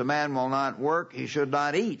says a man will not work, he should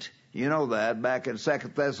not eat. You know that back in 2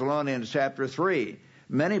 Thessalonians chapter 3.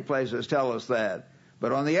 Many places tell us that.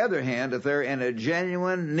 But on the other hand, if they're in a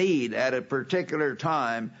genuine need at a particular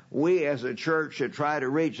time, we as a church should try to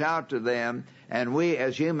reach out to them, and we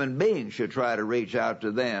as human beings should try to reach out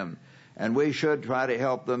to them. And we should try to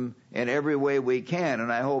help them in every way we can,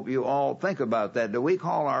 and I hope you all think about that. Do we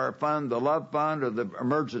call our fund the Love Fund or the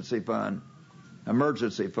Emergency Fund?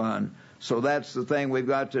 Emergency Fund. So that's the thing we've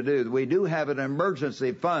got to do. We do have an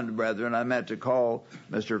emergency fund, brethren. I meant to call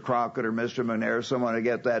Mr. Crockett or Mr. McNair, someone to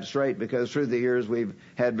get that straight, because through the years we've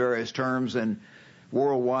had various terms and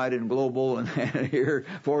worldwide and global and here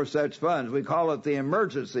for such funds. We call it the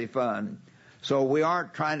emergency fund. So we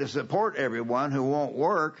aren't trying to support everyone who won't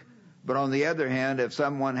work, but on the other hand, if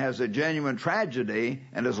someone has a genuine tragedy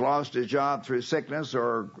and has lost his job through sickness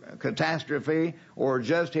or catastrophe or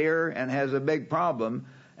just here and has a big problem,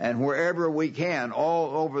 and wherever we can,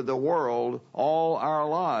 all over the world, all our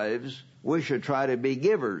lives, we should try to be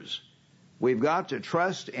givers. We've got to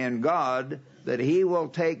trust in God that He will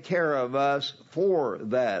take care of us for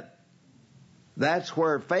that. That's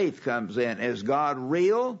where faith comes in. Is God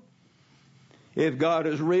real? If God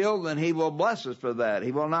is real, then He will bless us for that.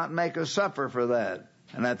 He will not make us suffer for that.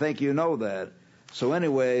 And I think you know that. So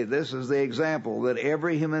anyway, this is the example that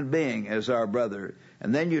every human being is our brother.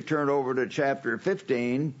 And then you turn over to chapter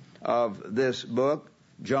 15 of this book,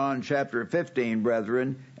 John chapter 15,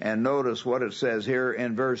 brethren, and notice what it says here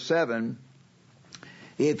in verse 7.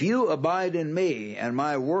 If you abide in me and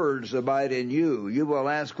my words abide in you, you will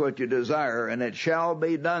ask what you desire, and it shall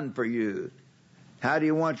be done for you. How do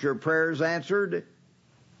you want your prayers answered?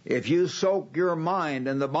 If you soak your mind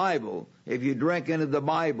in the Bible, if you drink into the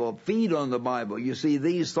Bible, feed on the Bible, you see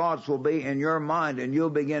these thoughts will be in your mind and you'll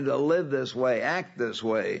begin to live this way, act this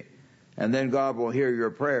way, and then God will hear your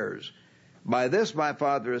prayers. By this my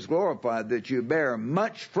Father is glorified, that you bear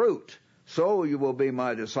much fruit, so you will be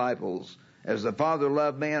my disciples. As the Father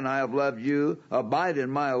loved me and I have loved you, abide in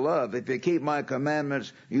my love. If you keep my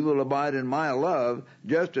commandments, you will abide in my love,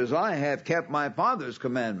 just as I have kept my Father's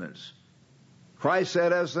commandments. Christ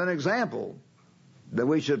set us an example that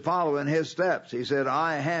we should follow in his steps. He said,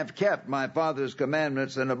 I have kept my Father's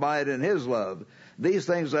commandments and abide in his love. These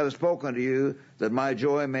things I have spoken to you, that my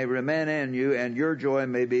joy may remain in you and your joy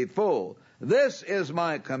may be full. This is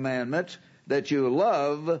my commandment, that you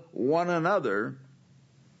love one another.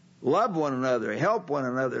 Love one another, help one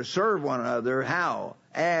another, serve one another. How?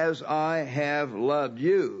 As I have loved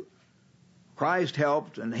you. Christ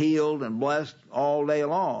helped and healed and blessed all day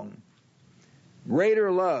long.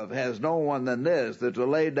 Greater love has no one than this, that to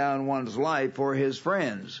lay down one's life for his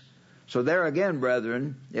friends. So there again,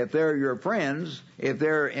 brethren, if they're your friends, if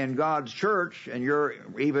they're in God's church, and you're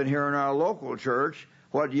even here in our local church,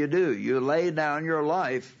 what do? You lay down your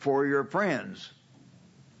life for your friends.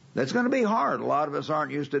 That's going to be hard. A lot of us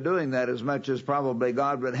aren't used to doing that as much as probably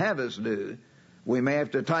God would have us do. We may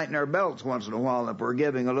have to tighten our belts once in a while if we're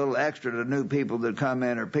giving a little extra to new people that come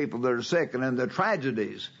in or people that are sick. And in the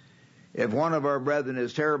tragedies, if one of our brethren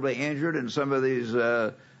is terribly injured in some of these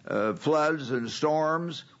floods and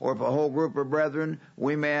storms, or if a whole group of brethren,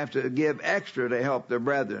 we may have to give extra to help their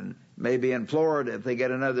brethren. Maybe in Florida, if they get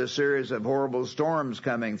another series of horrible storms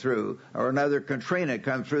coming through, or another Katrina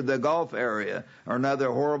comes through the Gulf area, or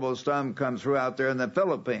another horrible storm comes through out there in the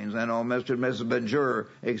Philippines. I know Mr. and Mrs. Benjur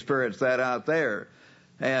experienced that out there.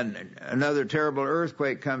 And another terrible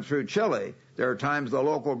earthquake comes through Chile. There are times the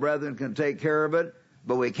local brethren can take care of it,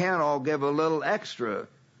 but we can't all give a little extra.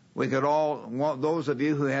 We could all, those of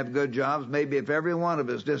you who have good jobs, maybe if every one of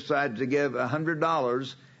us decided to give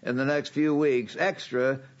 $100 in the next few weeks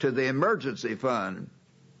extra to the emergency fund.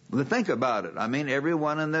 But think about it. I mean,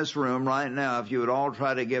 everyone in this room right now, if you would all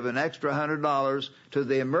try to give an extra $100 to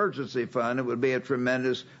the emergency fund, it would be a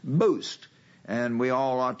tremendous boost. And we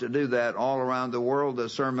all ought to do that all around the world. The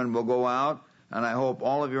sermon will go out, and I hope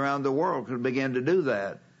all of you around the world can begin to do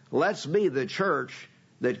that. Let's be the church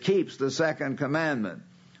that keeps the second commandment.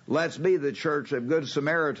 Let's be the church of Good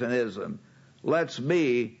Samaritanism. Let's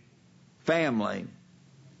be family.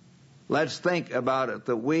 Let's think about it,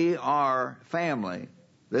 that we are family.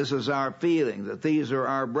 This is our feeling, that these are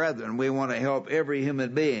our brethren. We want to help every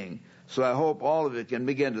human being. So I hope all of you can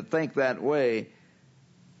begin to think that way.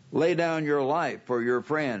 Lay down your life for your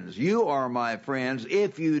friends. You are my friends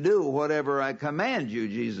if you do whatever I command you,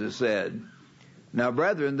 Jesus said. Now,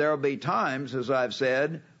 brethren, there will be times, as I've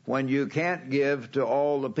said, when you can't give to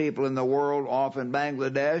all the people in the world off in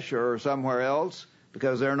Bangladesh or somewhere else,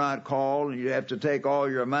 because they're not called, and you have to take all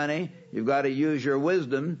your money. You've got to use your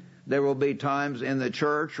wisdom. There will be times in the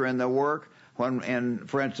church or in the work when,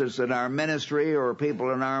 for instance, in our ministry or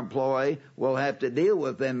people in our employ, we'll have to deal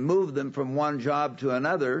with them, move them from one job to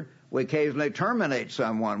another. We occasionally terminate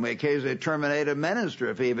someone. We occasionally terminate a minister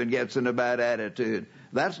if he even gets in a bad attitude.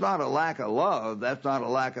 That's not a lack of love. That's not a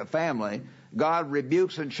lack of family. God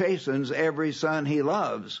rebukes and chastens every son he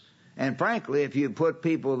loves. And frankly, if you put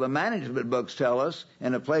people, the management books tell us,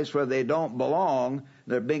 in a place where they don't belong,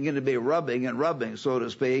 they're beginning to be rubbing, so to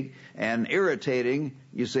speak, and irritating,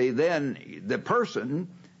 you see, then the person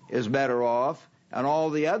is better off, and all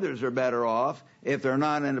the others are better off if they're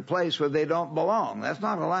not in a place where they don't belong. That's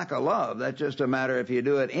not a lack of love. That's just a matter if you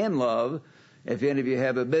do it in love. If any of you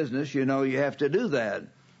have a business, you know you have to do that.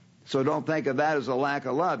 So don't think of that as a lack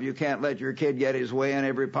of love. You can't let your kid get his way in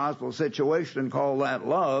every possible situation and call that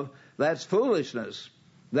love. That's foolishness.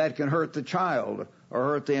 That can hurt the child or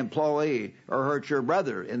hurt the employee or hurt your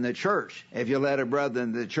brother in the church. If you let a brother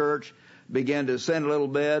in the church begin to sin a little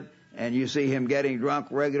bit and you see him getting drunk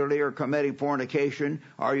regularly or committing fornication,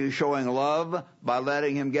 are you showing love by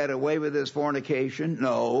letting him get away with his fornication?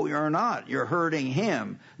 No, you're not. You're hurting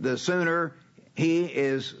him. The sooner he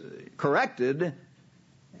is corrected,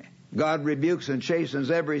 God rebukes and chastens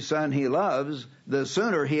every son he loves. The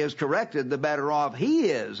sooner he is corrected, the better off he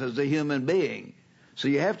is as a human being. So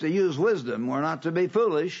you have to use wisdom. We're not to be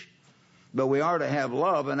foolish, but we are to have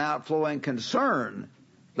love and outflowing concern.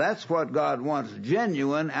 That's what God wants,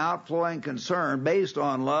 genuine outflowing concern based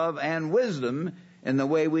on love and wisdom in the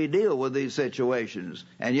way we deal with these situations,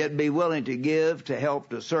 and yet be willing to give, to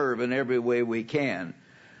help, to serve in every way we can.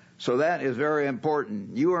 So that is very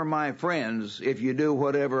important. You are my friends if you do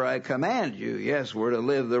whatever I command you. Yes, we're to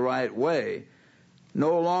live the right way.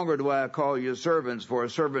 No longer do I call you servants, for a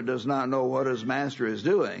servant does not know what his master is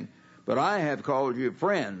doing. But I have called you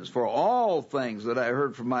friends, for all things that I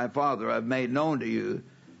heard from my Father I've made known to you.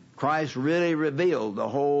 Christ really revealed the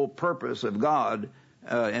whole purpose of God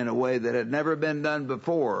in a way that had never been done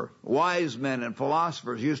before. Wise men and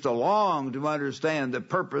philosophers used to long to understand the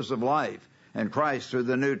purpose of life. and Christ through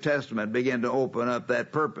the New Testament begin to open up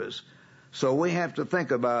that purpose. So we have to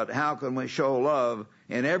think about how can we show love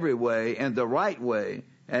in every way, in the right way,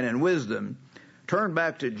 and in wisdom. Turn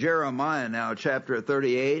back to Jeremiah now, chapter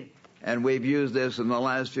 38, and we've used this in the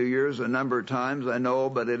last few years a number of times, I know,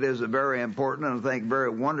 but it is a very important and I think very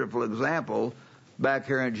wonderful example. Back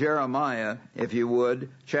here in Jeremiah, if you would,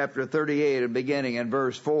 chapter 38 and beginning in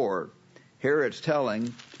verse 4. Here it's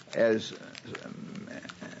telling, as,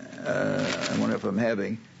 I wonder if I'm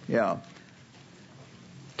having,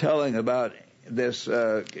 telling about this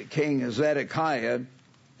King Zedekiah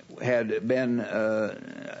had been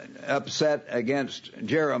upset against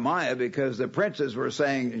Jeremiah because the princes were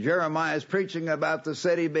saying, Jeremiah's preaching about the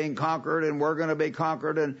city being conquered and we're going to be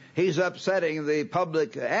conquered, and he's upsetting the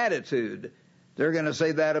public attitude. They're going to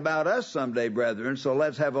say that about us someday, brethren, so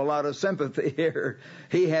let's have a lot of sympathy here.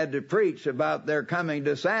 He had to preach about their coming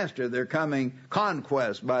disaster, their coming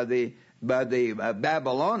conquest by the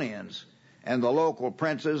Babylonians. And the local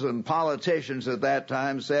princes and politicians at that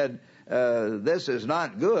time said, this is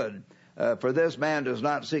not good, for this man does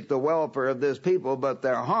not seek the welfare of this people, but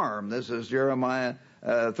their harm. This is Jeremiah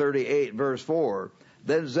 38, verse 4.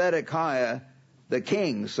 Then Zedekiah, the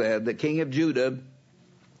king, said, the king of Judah,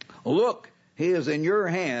 look, he is in your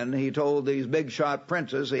hand. He told these big shot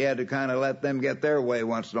princes he had to kind of let them get their way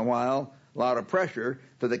once in a while, a lot of pressure,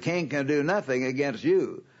 for the king can do nothing against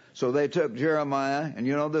you. So they took Jeremiah, and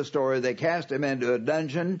you know the story, they cast him into a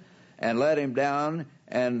dungeon and let him down,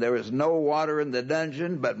 and there was no water in the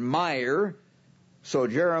dungeon but mire. So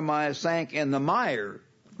Jeremiah sank in the mire,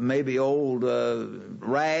 maybe old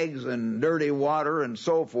rags and dirty water and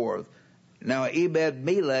so forth. Now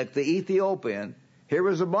Ebed-Melech, the Ethiopian, here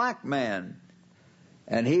was a black man,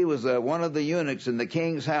 and he was one of the eunuchs in the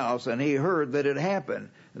king's house, and he heard that it happened.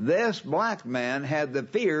 This black man had the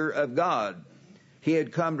fear of God. He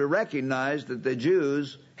had come to recognize that the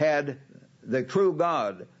Jews had the true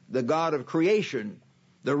God, the God of creation,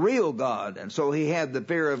 the real God, and so he had the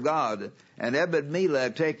fear of God. And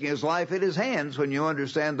Ebed-Melech, taking his life in his hands, when you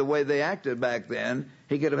understand the way they acted back then,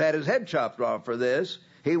 he could have had his head chopped off for this.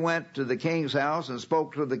 He went to the king's house and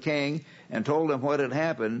spoke to the king and told him what had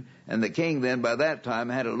happened. And the king then, by that time,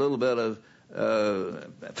 had a little bit of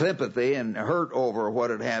sympathy and hurt over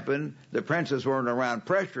what had happened. The princes weren't around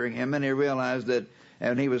pressuring him, and he realized that,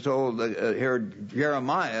 and he was told, here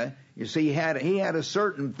Jeremiah, you see, he had a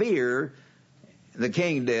certain fear, the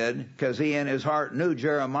king did, because he in his heart knew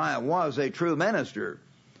Jeremiah was a true minister.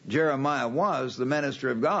 Jeremiah was the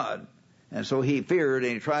minister of God. And so he feared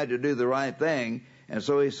and he tried to do the right thing. And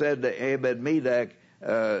so he said to Ebed-Melech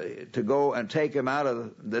to go and take him out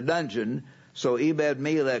of the dungeon. So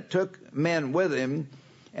Ebed-Melech took men with him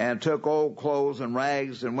and took old clothes and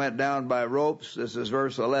rags and went down by ropes, this is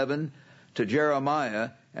verse 11, to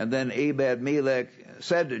Jeremiah. And then Ebed-Melech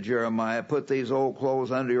said to Jeremiah, put these old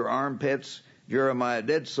clothes under your armpits. Jeremiah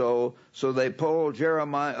did so. So they pulled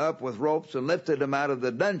Jeremiah up with ropes and lifted him out of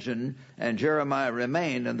the dungeon, and Jeremiah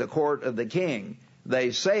remained in the court of the king.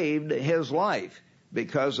 They saved his life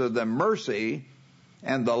because of the mercy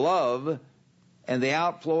and the love and the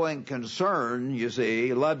outflowing concern, you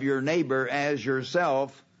see, love your neighbor as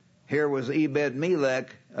yourself. Here was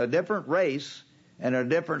Ebed-Melech, a different race and a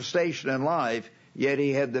different station in life, yet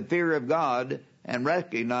he had the fear of God and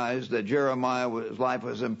recognized that Jeremiah's life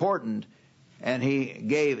was important, and he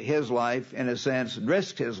gave his life, in a sense,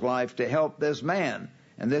 risked his life to help this man.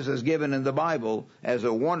 And this is given in the Bible as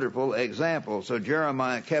a wonderful example. So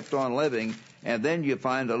Jeremiah kept on living, and then you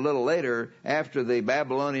find a little later, after the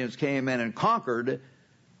Babylonians came in and conquered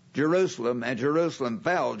Jerusalem, and Jerusalem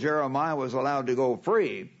fell, Jeremiah was allowed to go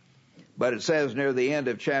free. But it says near the end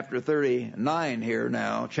of chapter 39 here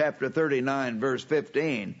now, chapter 39, verse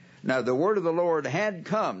 15, now the word of the Lord had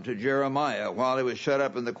come to Jeremiah while he was shut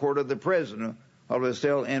up in the court of the prison, while he was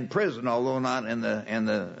still in prison, although not in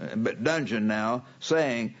the dungeon now,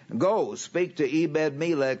 saying, go, speak to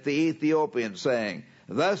Ebed-Melech the Ethiopian, saying,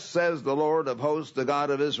 thus says the Lord of hosts, the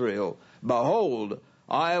God of Israel, behold,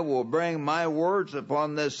 I will bring my words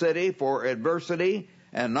upon this city for adversity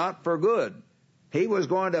and not for good. He was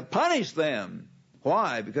going to punish them.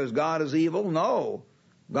 Why? Because God is evil? No.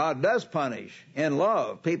 God does punish in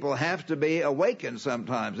love. People have to be awakened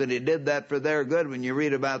sometimes, and he did that for their good. When you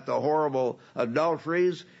read about the horrible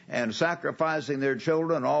adulteries and sacrificing their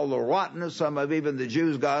children, all the rottenness some of even the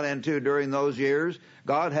Jews got into during those years,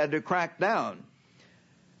 God had to crack down.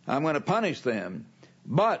 I'm going to punish them.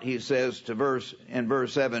 But, he says in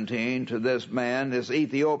verse 17 to this man, this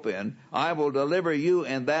Ethiopian, I will deliver you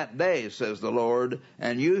in that day, says the Lord,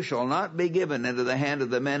 and you shall not be given into the hand of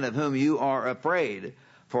the men of whom you are afraid.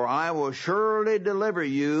 For I will surely deliver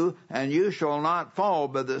you, and you shall not fall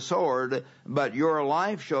by the sword, but your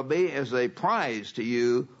life shall be as a prize to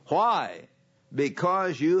you. Why?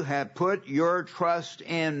 Because you have put your trust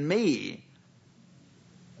in me.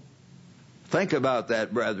 Think about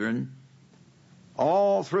that, brethren.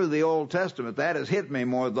 All through the Old Testament, that has hit me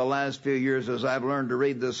more the last few years as I've learned to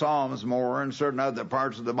read the Psalms more and certain other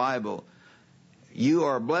parts of the Bible. You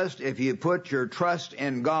are blessed if you put your trust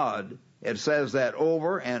in God. It says that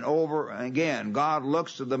over and over again. God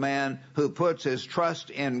looks to the man who puts his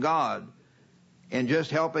trust in God. In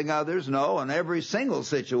just helping others? No, in every single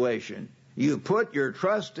situation. You put your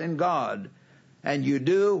trust in God, and you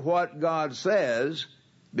do what God says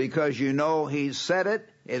because you know He said it,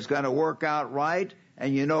 it's going to work out right,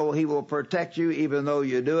 and you know He will protect you even though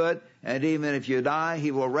you do it, and even if you die,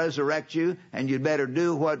 He will resurrect you, and you'd better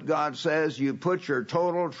do what God says. You put your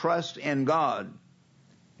total trust in God.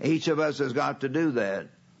 Each of us has got to do that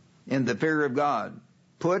in the fear of God.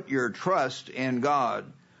 Put your trust in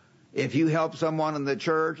God. If you help someone in the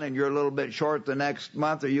church and you're a little bit short the next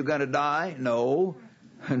month, are you going to die? No.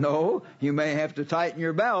 No. You may have to tighten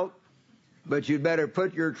your belt, but you'd better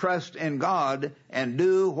put your trust in God and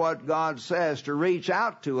do what God says, to reach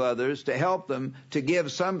out to others, to help them, to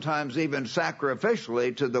give sometimes even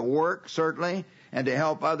sacrificially to the work, certainly, and to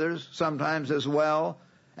help others sometimes as well.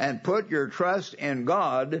 And put your trust in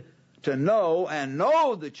God to know and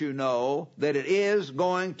know that you know that it is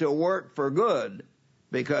going to work for good.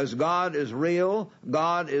 Because God is real,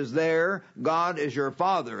 God is there, God is your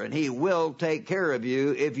Father, and He will take care of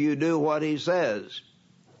you if you do what He says.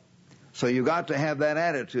 So you've got to have that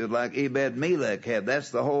attitude like Ebed-Melech had. That's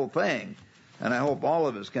the whole thing. And I hope all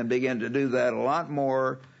of us can begin to do that a lot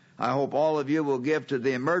more. I hope all of you will give to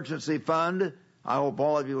the emergency fund. I hope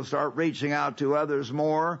all of you will start reaching out to others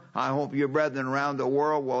more. I hope your brethren around the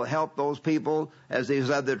world will help those people as these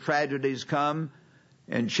other tragedies come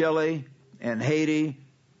in Chile, in Haiti,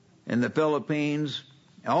 in the Philippines,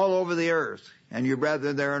 all over the earth. And your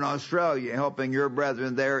brethren there in Australia, helping your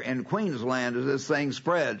brethren there in Queensland as this thing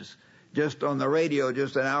spreads. Just on the radio,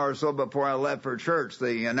 just an hour or so before I left for church,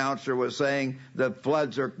 the announcer was saying the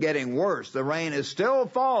floods are getting worse. The rain is still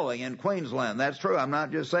falling in Queensland. That's true. I'm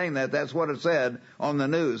not just saying that. That's what it said on the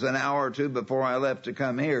news an hour or two before I left to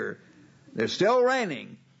come here. There's still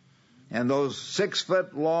raining. And those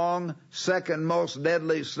 6-foot-long, second most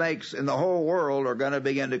deadly snakes in the whole world are going to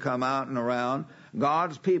begin to come out and around.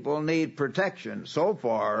 God's people need protection. So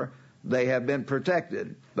far, they have been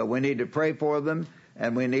protected. But we need to pray for them,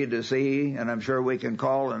 and we need to see, and I'm sure we can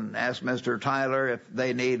call and ask Mr. Tyler if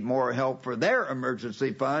they need more help for their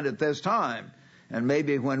emergency fund at this time. And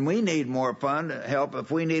maybe when we need more help,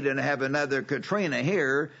 if we need to have another Katrina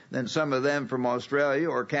here, then some of them from Australia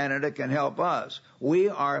or Canada can help us. We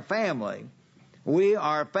are family. We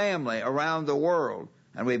are family around the world.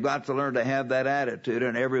 And we've got to learn to have that attitude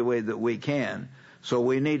in every way that we can. So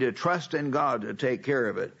we need to trust in God to take care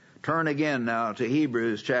of it. Turn again now to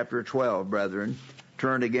Hebrews chapter 12, brethren.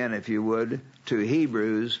 Turn again, if you would, to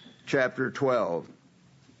Hebrews chapter 12.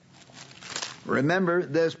 Remember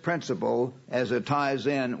this principle as it ties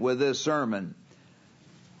in with this sermon.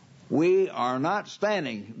 We are not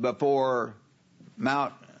standing before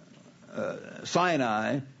Mount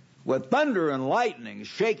Sinai with thunder and lightning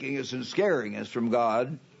shaking us and scaring us from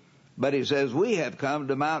God. But he says, we have come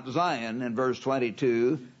to Mount Zion in verse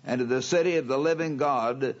 22, and to the city of the living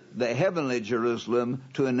God, the heavenly Jerusalem,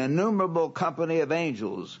 to an innumerable company of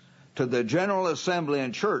angels, to the general assembly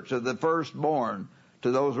and church of the firstborn, to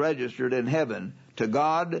those registered in heaven, to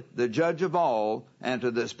God, the judge of all, and to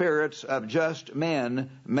the spirits of just men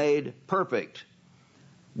made perfect.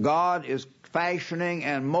 God is fashioning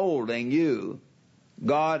and molding you.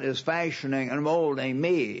 God is fashioning and molding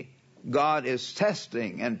me. God is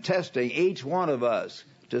testing each one of us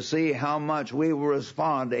to see how much we will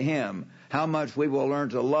respond to Him, how much we will learn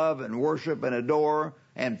to love and worship and adore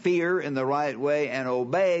and fear in the right way and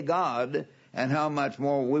obey God, and how much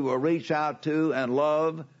more we will reach out to and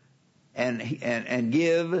love and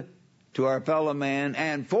give to our fellow man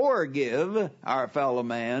and forgive our fellow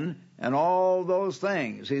man and all those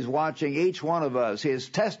things. He's watching each one of us. He's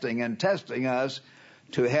testing us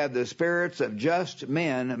to have the spirits of just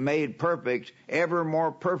men made perfect, ever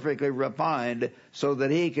more perfectly refined, so that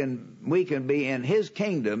we can be in His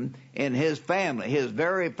kingdom, in His family, His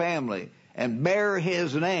very family, and bear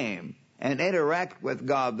His name, and interact with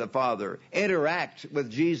God the Father, interact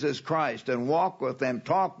with Jesus Christ, and walk with them,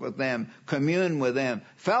 talk with them, commune with them,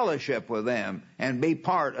 fellowship with them, and be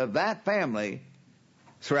part of that family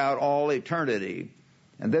throughout all eternity.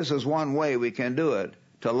 And this is one way we can do it,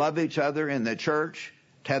 to love each other in the church,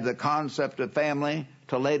 to have the concept of family,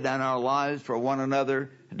 to lay down our lives for one another,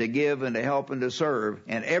 to give and to help and to serve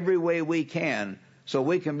in every way we can, so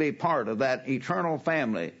we can be part of that eternal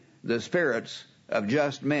family, the spirits of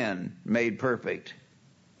just men made perfect.